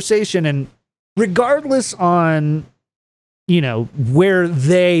this conversation, and regardless on, where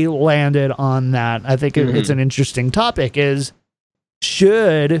they landed on that, I think it's an interesting topic is,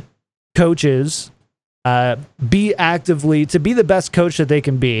 should coaches be actively, to be the best coach that they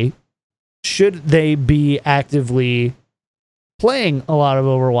can be, should they be actively playing a lot of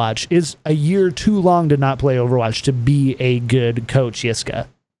Overwatch? Is a year too long to not play Overwatch to be a good coach, Yiska?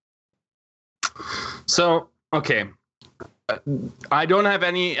 So, okay. I don't have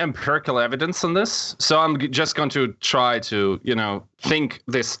any empirical evidence on this, so I'm just going to try to, think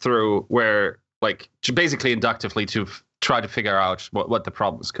this through where, basically inductively to try to figure out what the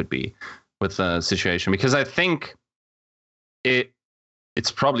problems could be with the situation, because I think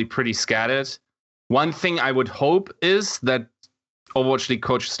it's probably pretty scattered. One thing I would hope is that Overwatch League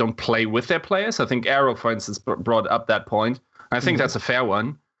coaches don't play with their players. I think Arrow, for instance, brought up that point. I think that's a fair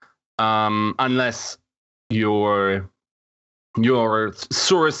one, unless your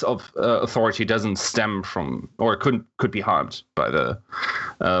source of authority doesn't stem from, or could be harmed by the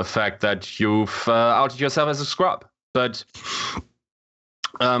fact that you've outed yourself as a scrub. But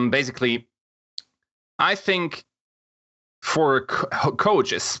basically, I think for a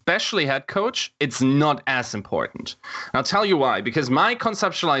coach, especially head coach, it's not as important. And I'll tell you why. Because my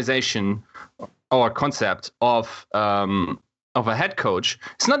conceptualization or concept of a head coach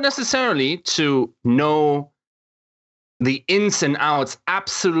is not necessarily to know the ins and outs,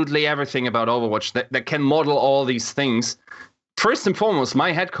 absolutely everything about Overwatch that can model all these things. First and foremost,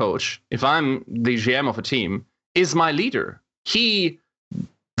 my head coach, if I'm the GM of a team, is my leader. He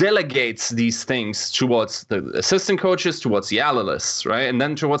delegates these things towards the assistant coaches, towards the analysts, right? And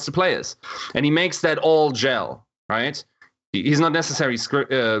then towards the players. And he makes that all gel, right? He's not necessarily,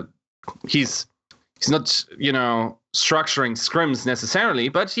 he's not, structuring scrims necessarily,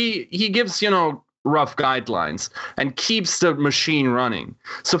 but he gives, rough guidelines and keeps the machine running.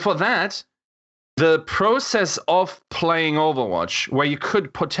 So for that, the process of playing Overwatch, where you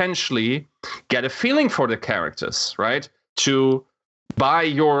could potentially get a feeling for the characters, right? By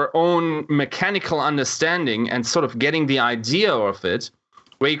your own mechanical understanding and sort of getting the idea of it,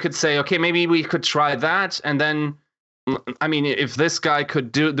 where you could say, okay, maybe we could try that. And then, if this guy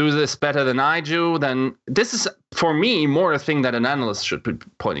could do this better than I do, then this is, for me, more a thing that an analyst should be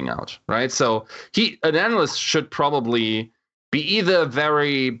pointing out, right? So an analyst should probably be either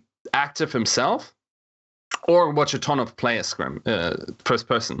very active himself or watch a ton of player scrim,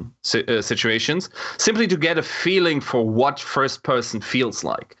 first-person situations, simply to get a feeling for what first-person feels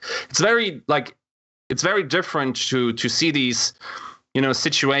like. It's very different to see these,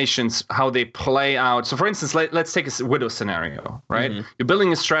 situations, how they play out. So, for instance, let's take a Widow scenario, right? Mm-hmm. You're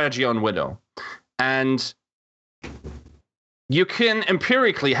building a strategy on Widow, and you can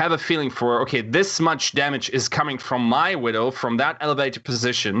empirically have a feeling for, okay, this much damage is coming from my Widow, from that elevated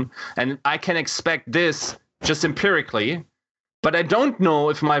position, and I can expect this just empirically, but I don't know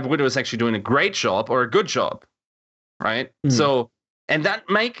if my Widow is actually doing a great job or a good job, right? Mm. So, and that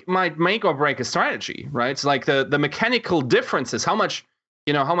might make or break a strategy, right? It's like the mechanical differences, how much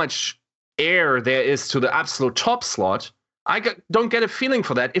air there is to the absolute top slot. Don't get a feeling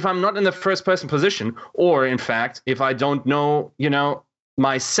for that if I'm not in the first person position, or in fact, if I don't know,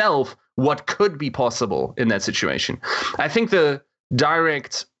 myself, what could be possible in that situation. I think the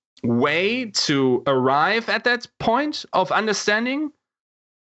direct way to arrive at that point of understanding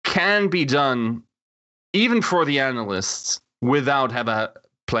can be done even for the analysts without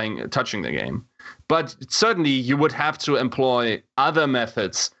touching the game. But certainly you would have to employ other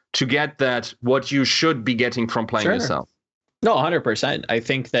methods to get that, what you should be getting from playing yourself. No, 100%. I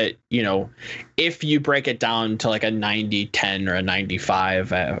think that, if you break it down to like a 90-10 or a 95,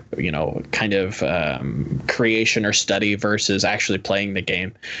 kind of creation or study versus actually playing the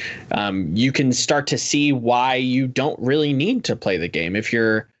game, you can start to see why you don't really need to play the game. If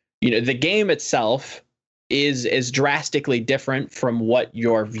you're, the game itself is drastically different from what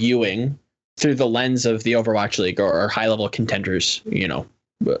you're viewing through the lens of the Overwatch League or high-level contenders,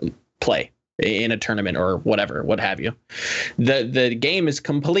 play in a tournament or whatever, what have you. The game is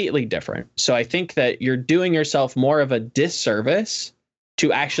completely different. So I think that you're doing yourself more of a disservice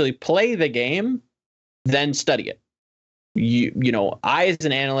to actually play the game than study it. I as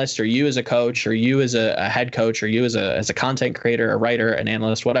an analyst, or you as a coach, or you as a head coach, or you as a content creator, a writer, an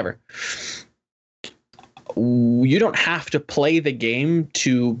analyst, whatever, you don't have to play the game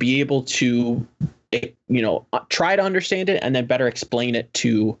to be able to, try to understand it and then better explain it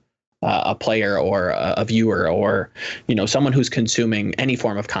to a player or a viewer or, someone who's consuming any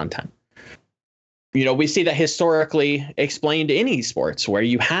form of content. We see that historically explained in esports, where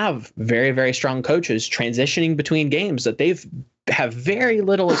you have very, very strong coaches transitioning between games that have very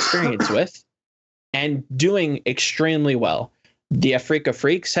little experience with and doing extremely well. The Afrika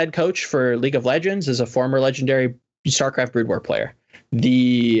Freaks head coach for League of Legends is a former legendary StarCraft Brood War player.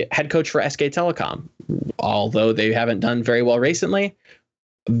 The head coach for SK Telecom, although they haven't done very well recently,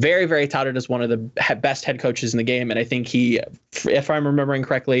 very, very touted as one of the best head coaches in the game. And I think he, if I'm remembering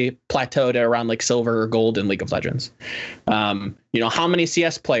correctly, plateaued at around like silver or gold in League of Legends. How many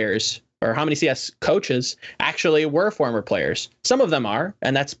CS players or how many CS coaches actually were former players? Some of them are,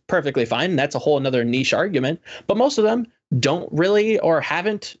 and that's perfectly fine. That's a whole another niche argument. But most of them don't really, or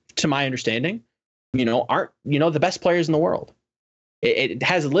haven't, to my understanding, aren't, the best players in the world. It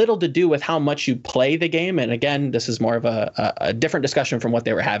has little to do with how much you play the game. And again, this is more of a different discussion from what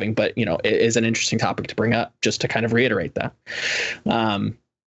they were having, but it is an interesting topic to bring up just to kind of reiterate that.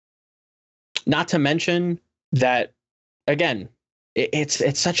 Not to mention that, again,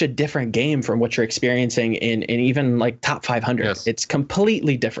 it's such a different game from what you're experiencing in even like top 500. Yes. It's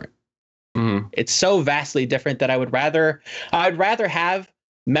completely different. Mm-hmm. It's so vastly different that I'd rather have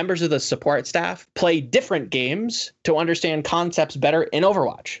members of the support staff play different games to understand concepts better in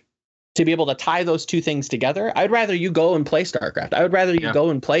Overwatch, to be able to tie those two things together. I'd rather you go and play StarCraft. I would rather you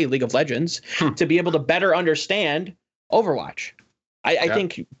go and play League of Legends to be able to better understand Overwatch. I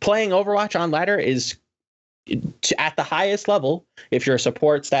think playing Overwatch on ladder is at the highest level. If you're a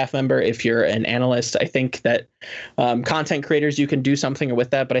support staff member, if you're an analyst, I think that content creators, you can do something with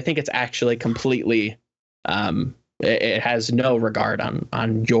that. But I think it's actually completely, it has no regard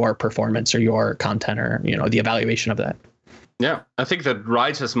on your performance or your content or, the evaluation of that. Yeah, I think that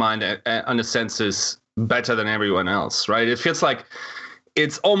writer's mind, in a sense, is better than everyone else, right? It feels like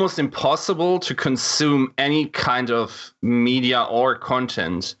it's almost impossible to consume any kind of media or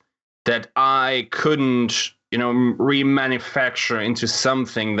content that I couldn't, remanufacture into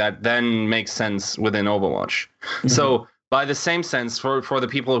something that then makes sense within Overwatch. Mm-hmm. So by the same sense, for the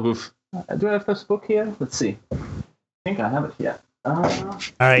people who've... do I have this book here? Let's see. I think I have it here. All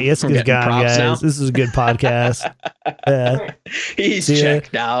right, Yiska's gone, guys. Now. This is a good podcast. He's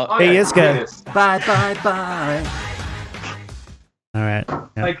checked out. Oh, hey, Yiska. Bye. All right.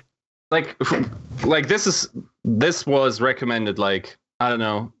 Yeah. Like this was recommended, like, I don't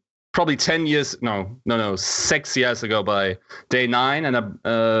know, probably 10 years, 6 years ago by Day9, and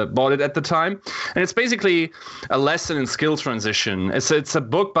I bought it at the time. And it's basically a lesson in skill transition. It's a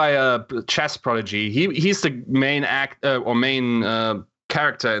book by a chess prodigy. He's the main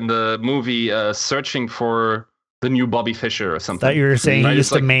character in the movie Searching for the New Bobby Fischer or something. I thought you were saying he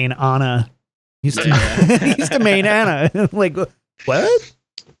used to main Anna. He used to main Anna. Like, what?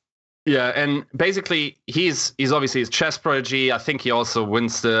 Yeah, and basically he's obviously a chess prodigy. I think he also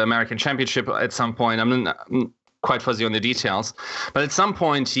wins the American Championship at some point. I'm not quite fuzzy on the details, but at some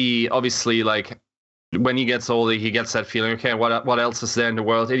point he obviously, like, when he gets older, he gets that feeling. Okay, what else is there in the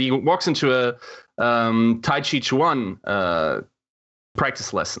world? And he walks into a Tai Chi Chuan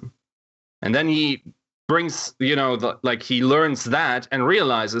practice lesson, and then he brings, he learns that and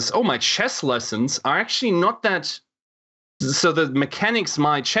realizes, oh, my chess lessons are actually not that. So the mechanics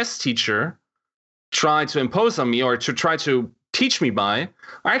my chess teacher tried to impose on me or to try to teach me by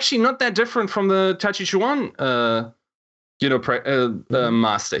are actually not that different from the Tai Chi Chuan,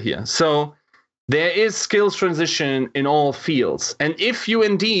 master here. So there is skills transition in all fields. And if you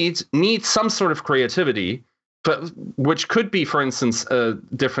indeed need some sort of creativity, but which could be, for instance, a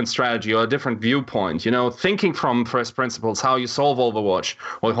different strategy or a different viewpoint, thinking from first principles, how you solve Overwatch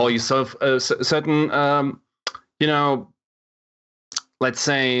or how you solve certain, let's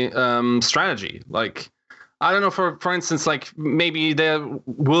say, strategy. Like, I don't know, for instance, like maybe there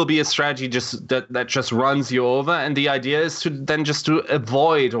will be a strategy just that just runs you over, and the idea is to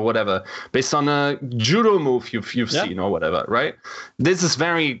avoid or whatever based on a judo move you've seen or whatever, right? This is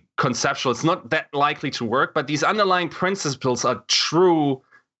very conceptual. It's not that likely to work, but these underlying principles are true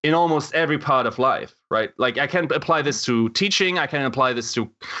in almost every part of life, right? Like, I can apply this to teaching, I can apply this to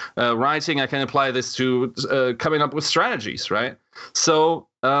writing, I can apply this to coming up with strategies, right? So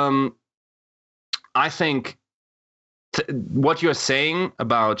I think what you're saying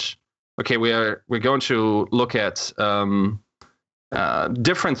about, okay, we're going to look at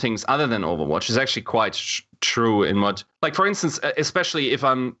different things other than Overwatch is actually quite true in what, like, for instance, especially if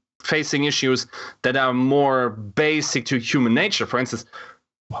I'm facing issues that are more basic to human nature, for instance,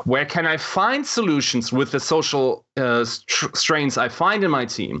 where can I find solutions with the social strains I find in my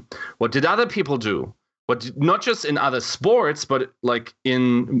team? What did other people do? but not just in other sports, but like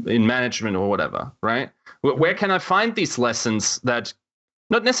in management or whatever, right? Where can I find these lessons that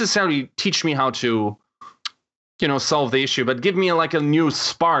not necessarily teach me how to, solve the issue, but give me like a new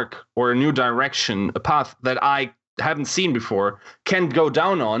spark or a new direction, a path that I haven't seen before, can go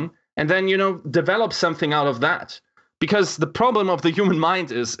down on, and then, develop something out of that. Because the problem of the human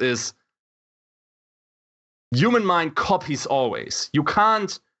mind is human mind copies always. You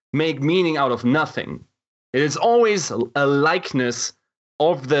can't make meaning out of nothing. It is always a likeness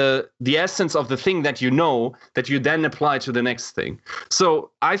of the essence of the thing that that you then apply to the next thing.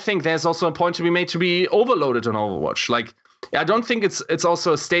 So I think there's also a point to be made to be overloaded on Overwatch. Like, I don't think it's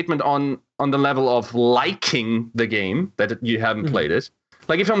also a statement on the level of liking the game that you haven't played it.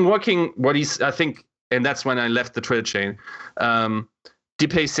 Like, if I'm working I think, and that's when I left the Twitter chain,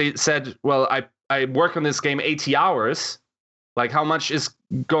 Deepe said, well, I work on this game 80 hours. Like, how much is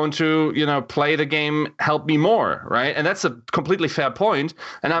going to, play the game help me more, right? And that's a completely fair point.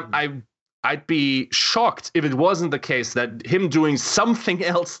 And I'd be shocked if it wasn't the case that him doing something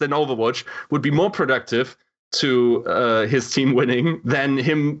else than Overwatch would be more productive to his team winning than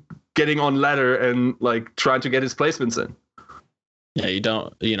him getting on ladder and like trying to get his placements in. Yeah, you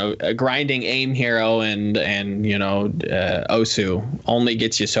don't, grinding aim hero and Osu only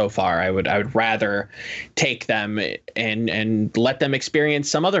gets you so far. I would rather take them and let them experience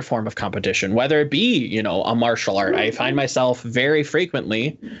some other form of competition, whether it be, a martial art. I find myself very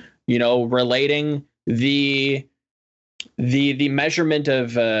frequently, relating the measurement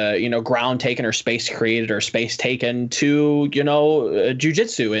of ground taken or space created or space taken to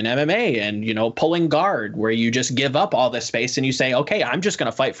jiu-jitsu and MMA and pulling guard, where you just give up all this space and you say, okay, I'm just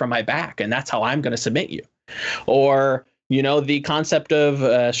going to fight from my back and that's how I'm going to submit you. Or the concept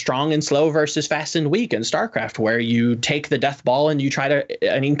of strong and slow versus fast and weak in StarCraft, where you take the death ball and you try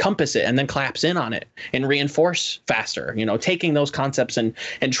to encompass it and then collapse in on it and reinforce faster. Taking those concepts and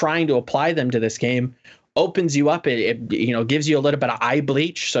trying to apply them to this game opens you up. It gives you a little bit of eye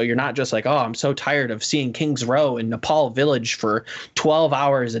bleach, so you're not just like, oh, I'm so tired of seeing King's Row and Nepal Village for 12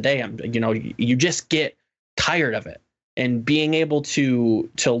 hours a day. You just get tired of it. And being able to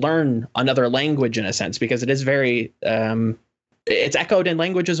learn another language, in a sense, because it is very it's echoed in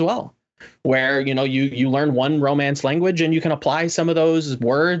language as well, where you learn one Romance language and you can apply some of those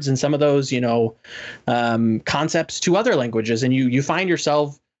words and some of those concepts to other languages, and you find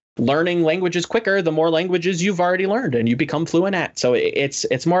yourself learning languages quicker the more languages you've already learned and you become fluent at. So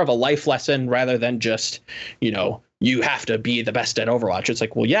it's more of a life lesson rather than just you have to be the best at Overwatch. It's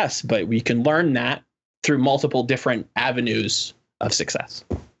like, well, yes, but we can learn that through multiple different avenues of success.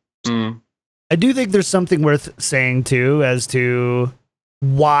 I do think there's something worth saying too as to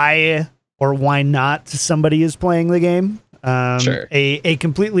why or why not somebody is playing the game. Sure. A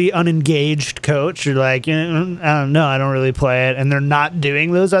completely unengaged coach, you're like, I don't know, I don't really play it, and they're not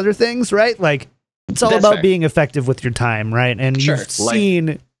doing those other things, right? Like, it's all about being effective with your time, right? And you've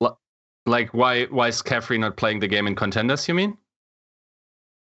seen, like why is Caffrey not playing the game in Contenders, you mean?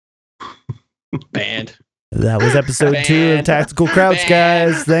 Banned. That was episode 2 of Tactical Crouch,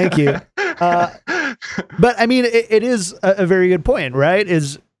 guys. Thank you. But I mean, it is a very good point, right?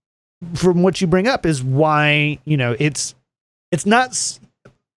 Is from what you bring up is why, it's not,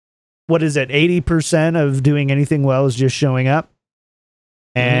 what is it? 80% of doing anything well is just showing up.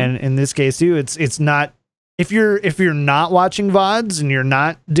 And in this case too, it's not, if you're not watching VODs and you're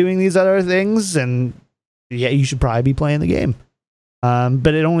not doing these other things, and yeah, you should probably be playing the game.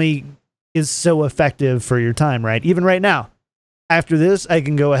 But it only is so effective for your time, right? Even right now, after this, I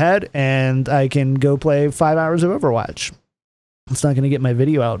can go ahead and I can go play 5 hours of Overwatch. It's not going to get my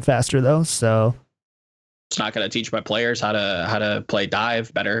video out faster though, so it's not going to teach my players how to play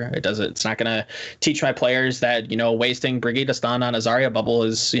dive better. It's not going to teach my players that, wasting Brigitte stun on a Zarya bubble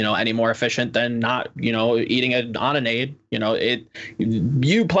is, any more efficient than not, eating it on a nade.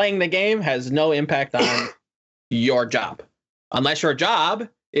 You playing the game has no impact on your job, unless your job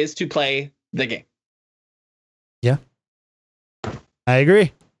is to play the game. Yeah, I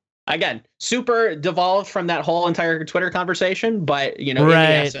agree. Again, super devolved from that whole entire Twitter conversation, but in the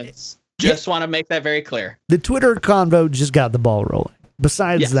essence, just want to make that very clear. The Twitter convo just got the ball rolling.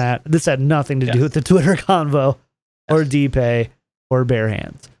 Besides that, this had nothing to do with the Twitter convo or Deepe or Bare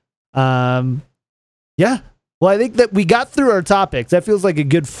Hands. Yeah. Well, I think that we got through our topics. That feels like a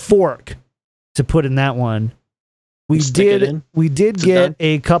good fork to put in that one. We did get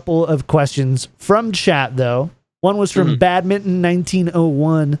a couple of questions from chat though. One was from Badminton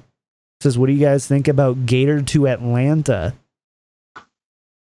 1901. Says, what do you guys think about Gator to Atlanta?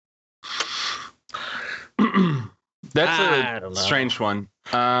 That's a strange one.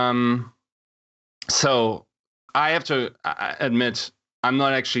 So I have to admit, I'm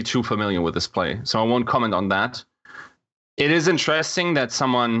not actually too familiar with this play, so I won't comment on that. It is interesting that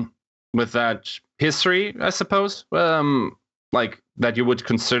someone with that history, I suppose, like that you would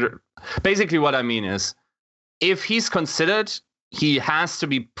consider. Basically, what I mean is, if he's considered, he has to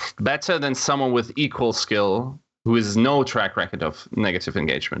be better than someone with equal skill who has no track record of negative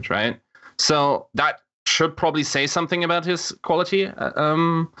engagement, right? So that should probably say something about his quality.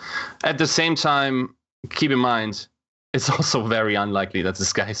 At the same time, keep in mind, it's also very unlikely that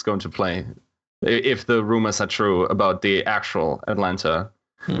this guy is going to play, if the rumors are true about the actual Atlanta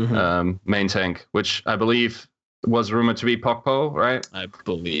main tank, which I believe was rumored to be Pogpo, right? I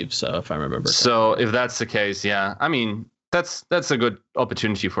believe so, if I remember. So if that's the case, yeah, I mean, that's a good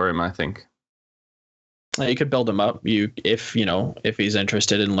opportunity for him, I think. You could build him up. If he's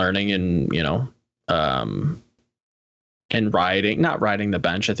interested in learning and and not riding the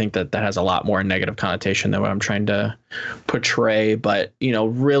bench. I think that has a lot more negative connotation than what I'm trying to portray. But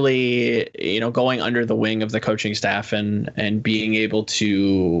really, going under the wing of the coaching staff and being able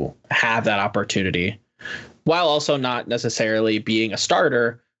to have that opportunity, while also not necessarily being a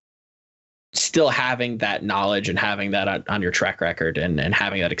starter, still having that knowledge and having that on your track record and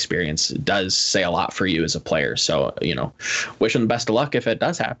having that experience does say a lot for you as a player. So, wish him the best of luck if it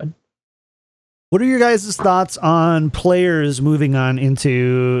does happen. What are your guys' thoughts on players moving on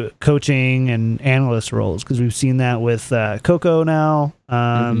into coaching and analyst roles? Because we've seen that with Coco now.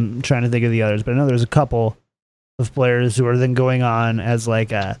 Trying to think of the others, but I know there's a couple of players who are then going on as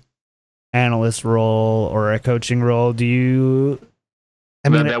like a analyst role or a coaching role. Do you...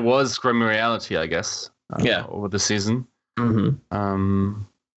 there was Grim Reality, I guess. Over the season. Who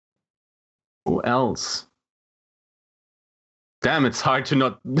else? Damn, it's hard to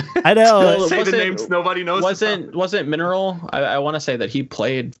not. I know. say the names nobody knows. Wasn't Mineral? I want to say that he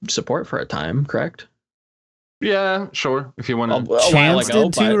played support for a time, correct? Yeah, sure. If you want to. Chance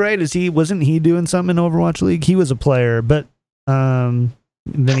did too, right? Wasn't he doing something in Overwatch League? He was a player, but then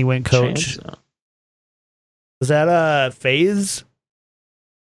he went coach. Was that FaZe?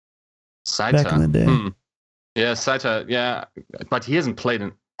 Saita. Back in the day. Yeah, Saita. Yeah, but he hasn't played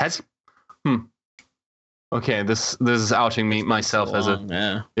in. Has he? Okay, this is outing me myself as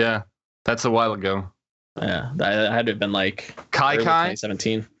a that's a while ago. Yeah, that had to have been like Kai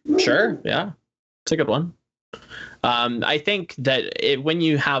 2017. Sure, yeah, it's a good one. I think that when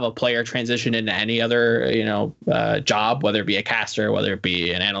you have a player transition into any other job, whether it be a caster, whether it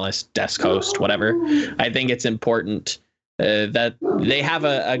be an analyst, desk host, whatever, I think it's important that they have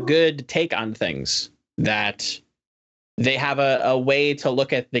a good take on things, that they have a way to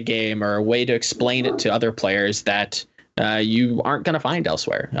look at the game or a way to explain it to other players that you aren't going to find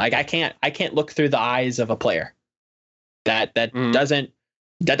elsewhere. Like I can't look through the eyes of a player that doesn't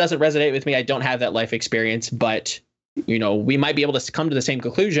resonate with me. I don't have that life experience, but we might be able to come to the same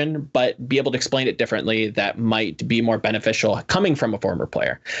conclusion, but be able to explain it differently. That might be more beneficial coming from a former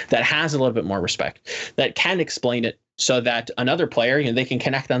player that has a little bit more respect, that can explain it so that another player, they can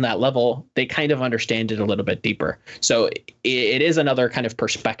connect on that level. They kind of understand it a little bit deeper. So it is another kind of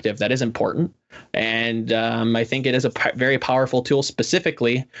perspective that is important. And I think it is a very powerful tool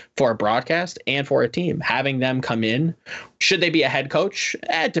specifically for a broadcast and for a team. Having them come in, should they be a head coach?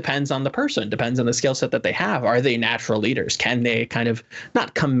 It depends on the person, depends on the skill set that they have. Are they natural leaders? Can they kind of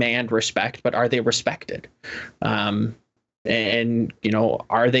not command respect, but are they respected? And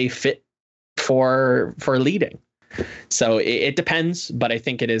are they fit for leading? So it depends, but I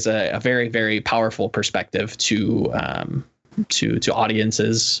think it is a very, very powerful perspective to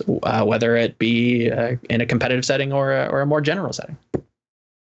audiences, whether it be in a competitive setting or a more general setting.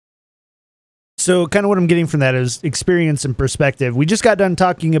 So kind of what I'm getting from that is experience and perspective. We just got done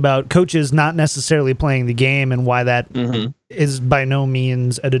talking about coaches not necessarily playing the game and why that is by no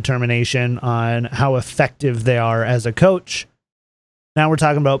means a determination on how effective they are as a coach. Now we're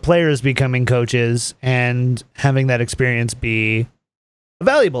talking about players becoming coaches and having that experience be a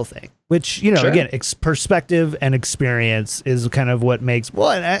valuable thing, which, sure. Again, perspective and experience is kind of what makes,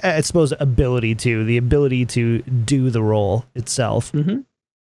 I suppose the ability to do the role itself.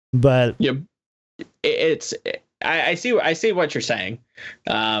 But I see what you're saying.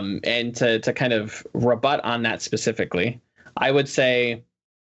 And to kind of rebut on that specifically, I would say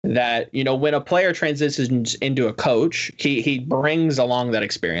that, when a player transitions into a coach, he brings along that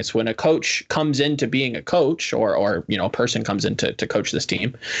experience. When a coach comes into being a coach or a person comes in to coach this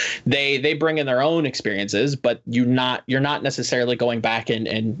team, they bring in their own experiences, but you're not necessarily going back and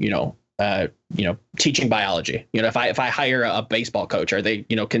teaching biology. If I hire a baseball coach, are they,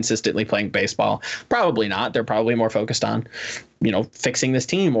 consistently playing baseball? Probably not. They're probably more focused on, fixing this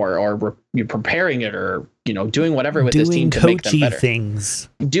team or preparing it or, doing whatever with this team to make them better.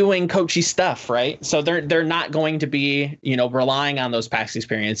 Doing coachy stuff, right? So they're not going to be, relying on those past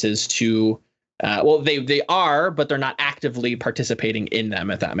experiences to, they are, but they're not actively participating in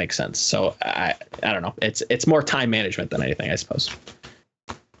them, if that makes sense. So I don't know. It's more time management than anything, I suppose.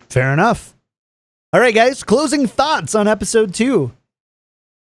 Fair enough. All right, guys. Closing thoughts on episode 2.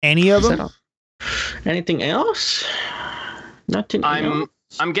 Any of them? Anything else? Nothing.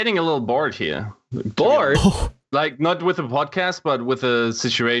 I'm getting a little bored here. Bored? Like, not with the podcast, but with the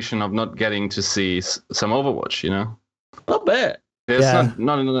situation of not getting to see some Overwatch. A little bit. There's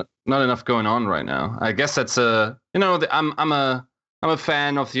not enough going on right now. I guess that's I'm a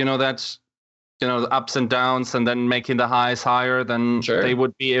fan of that. The ups and downs, and then making the highs higher than they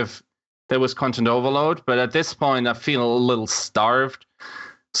would be if there was content overload. But at this point, I feel a little starved.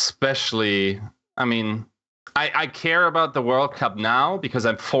 Especially, I care about the World Cup now because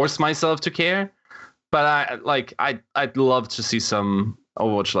I've forced myself to care. But I'd love to see some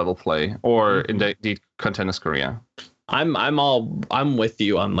Overwatch level play or indeed Contenders Korea. I'm with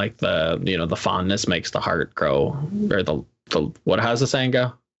you on like the fondness makes the heart grow, or the how's the saying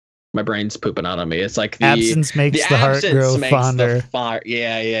go? My brain's pooping out on me. It's like the absence makes the heart grow fonder.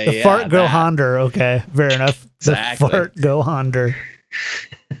 The fart grow honder. Okay, fair enough. Exactly. The fart go honder.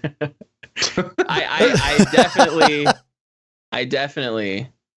 I definitely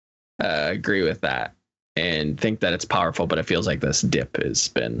agree with that and think that it's powerful, but it feels like this dip has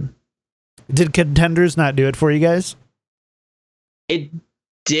been. Did Contenders not do it for you guys? It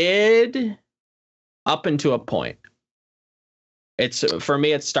did up until a point. It's for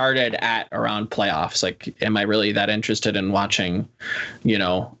me, it started at around playoffs. Like, am I really that interested in watching,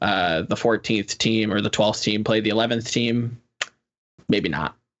 the 14th team or the 12th team play the 11th team? Maybe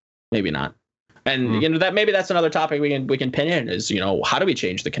not. And that maybe that's another topic we can pin in is, how do we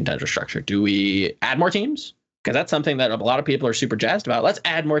change the contender structure? Do we add more teams? Because that's something that a lot of people are super jazzed about. Let's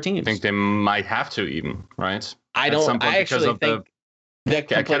add more teams. I think they might have to even, right? I actually think the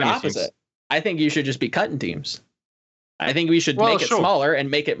complete opposite. Teams. I think you should just be cutting teams. I think we should make it smaller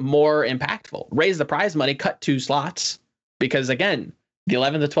and make it more impactful. Raise the prize money, cut 2 slots. Because again, the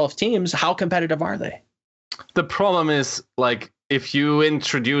 11th to 12th teams, how competitive are they? The problem is, like, if you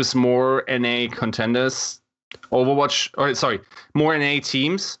introduce more NA contenders, more NA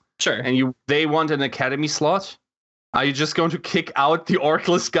teams, sure, and they want an academy slot, are you just going to kick out the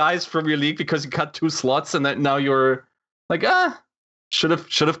Orcless guys from your league because you cut 2 slots and then now you're like, should have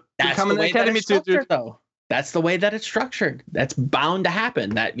become an academy though. That's the way that it's structured. That's bound to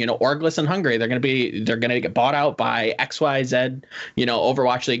happen. That, Orglis and Hungary, they're going to get bought out by XYZ,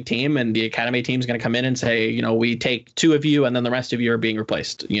 Overwatch League team, and the academy team is going to come in and say, we take 2 of you and then the rest of you are being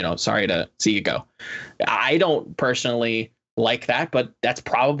replaced. Sorry to see you go. I don't personally like that, but that's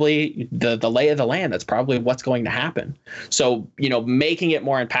probably the lay of the land. That's probably what's going to happen. So, making it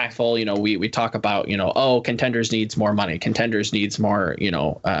more impactful, we talk about, contenders needs more money. Contenders needs more,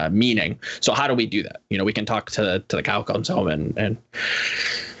 meaning. So how do we do that? We can talk to the cow comes home and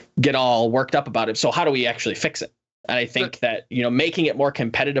get all worked up about it. So how do we actually fix it? And I think that, making it more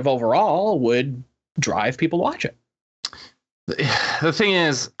competitive overall would drive people to watch it. The thing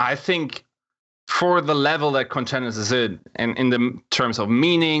is, I think for the level that Contenders is in, and in the terms of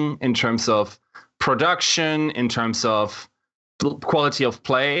meaning, in terms of production, in terms of quality of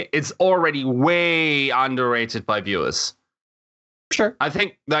play, it's already way underrated by viewers. Sure. I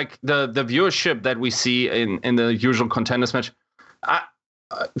think like the viewership that we see in the usual Contenders match,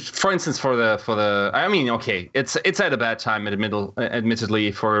 for instance, it's at a bad time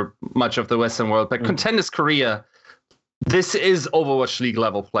admittedly for much of the Western world, but Contenders Korea, this is Overwatch League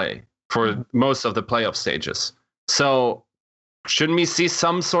level play for most of the playoff stages. So shouldn't we see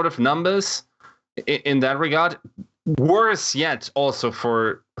some sort of numbers in that regard? Worse yet, also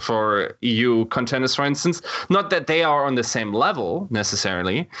for EU contenders, for instance, not that they are on the same level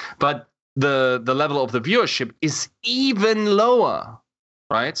necessarily, but the level of the viewership is even lower,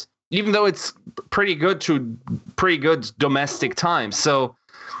 right? Even though it's pretty good domestic time. So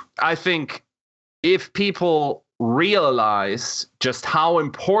I think if people realize just how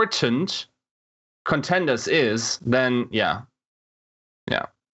important Contenders is, then yeah,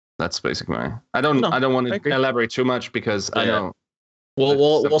 that's basically I don't want to elaborate too much because I know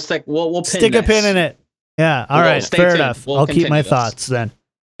we'll stick a pin in it. Yeah, all right, fair enough. I'll keep my thoughts then.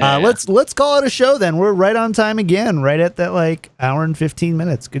 Let's call it a show then. We're right on time again, right at that hour and 15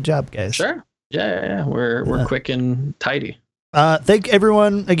 minutes. Good job, guys. Sure. Yeah. We're quick and tidy. Thank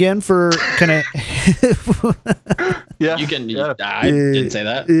everyone again for kind of. Yeah, You can. yeah. I didn't say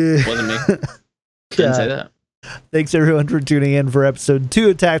that. Wasn't me. Didn't say that. Thanks everyone for tuning in for episode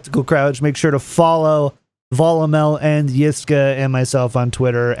 2 of Tactical Crouch. Make sure to follow Volamel and Yiska and myself on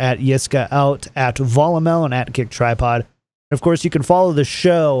Twitter at YiskaOut, at Volamel, and at Kick Tripod. Of course, you can follow the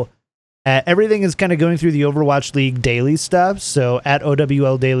show. Everything is kind of going through the Overwatch League daily stuff. So at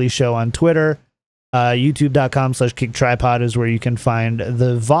OWL Daily Show on Twitter, youtube.com/Kick Tripod is where you can find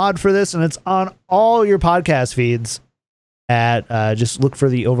the VOD for this. And it's on all your podcast feeds just look for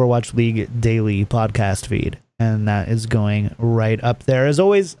the Overwatch League daily podcast feed. And that is going right up there. As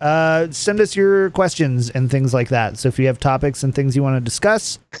always, send us your questions and things like that. So if you have topics and things you want to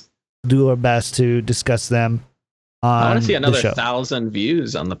discuss, do our best to discuss them. I want to see another 1,000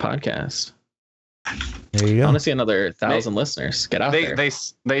 views on the podcast. There you go. I want to see another 1,000 listeners. Get out there.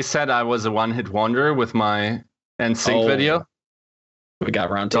 They said I was a one-hit wonder with my NSYNC video. We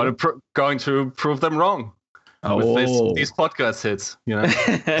got round 2. Going to prove them wrong. With these podcast hits, you know.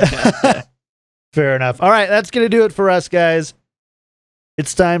 Fair enough. All right, that's going to do it for us, guys.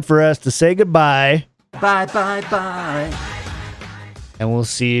 It's time for us to say goodbye. Bye, bye, bye. And we'll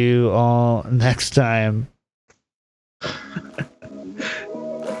see you all next time.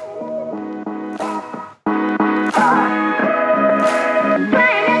 Bye.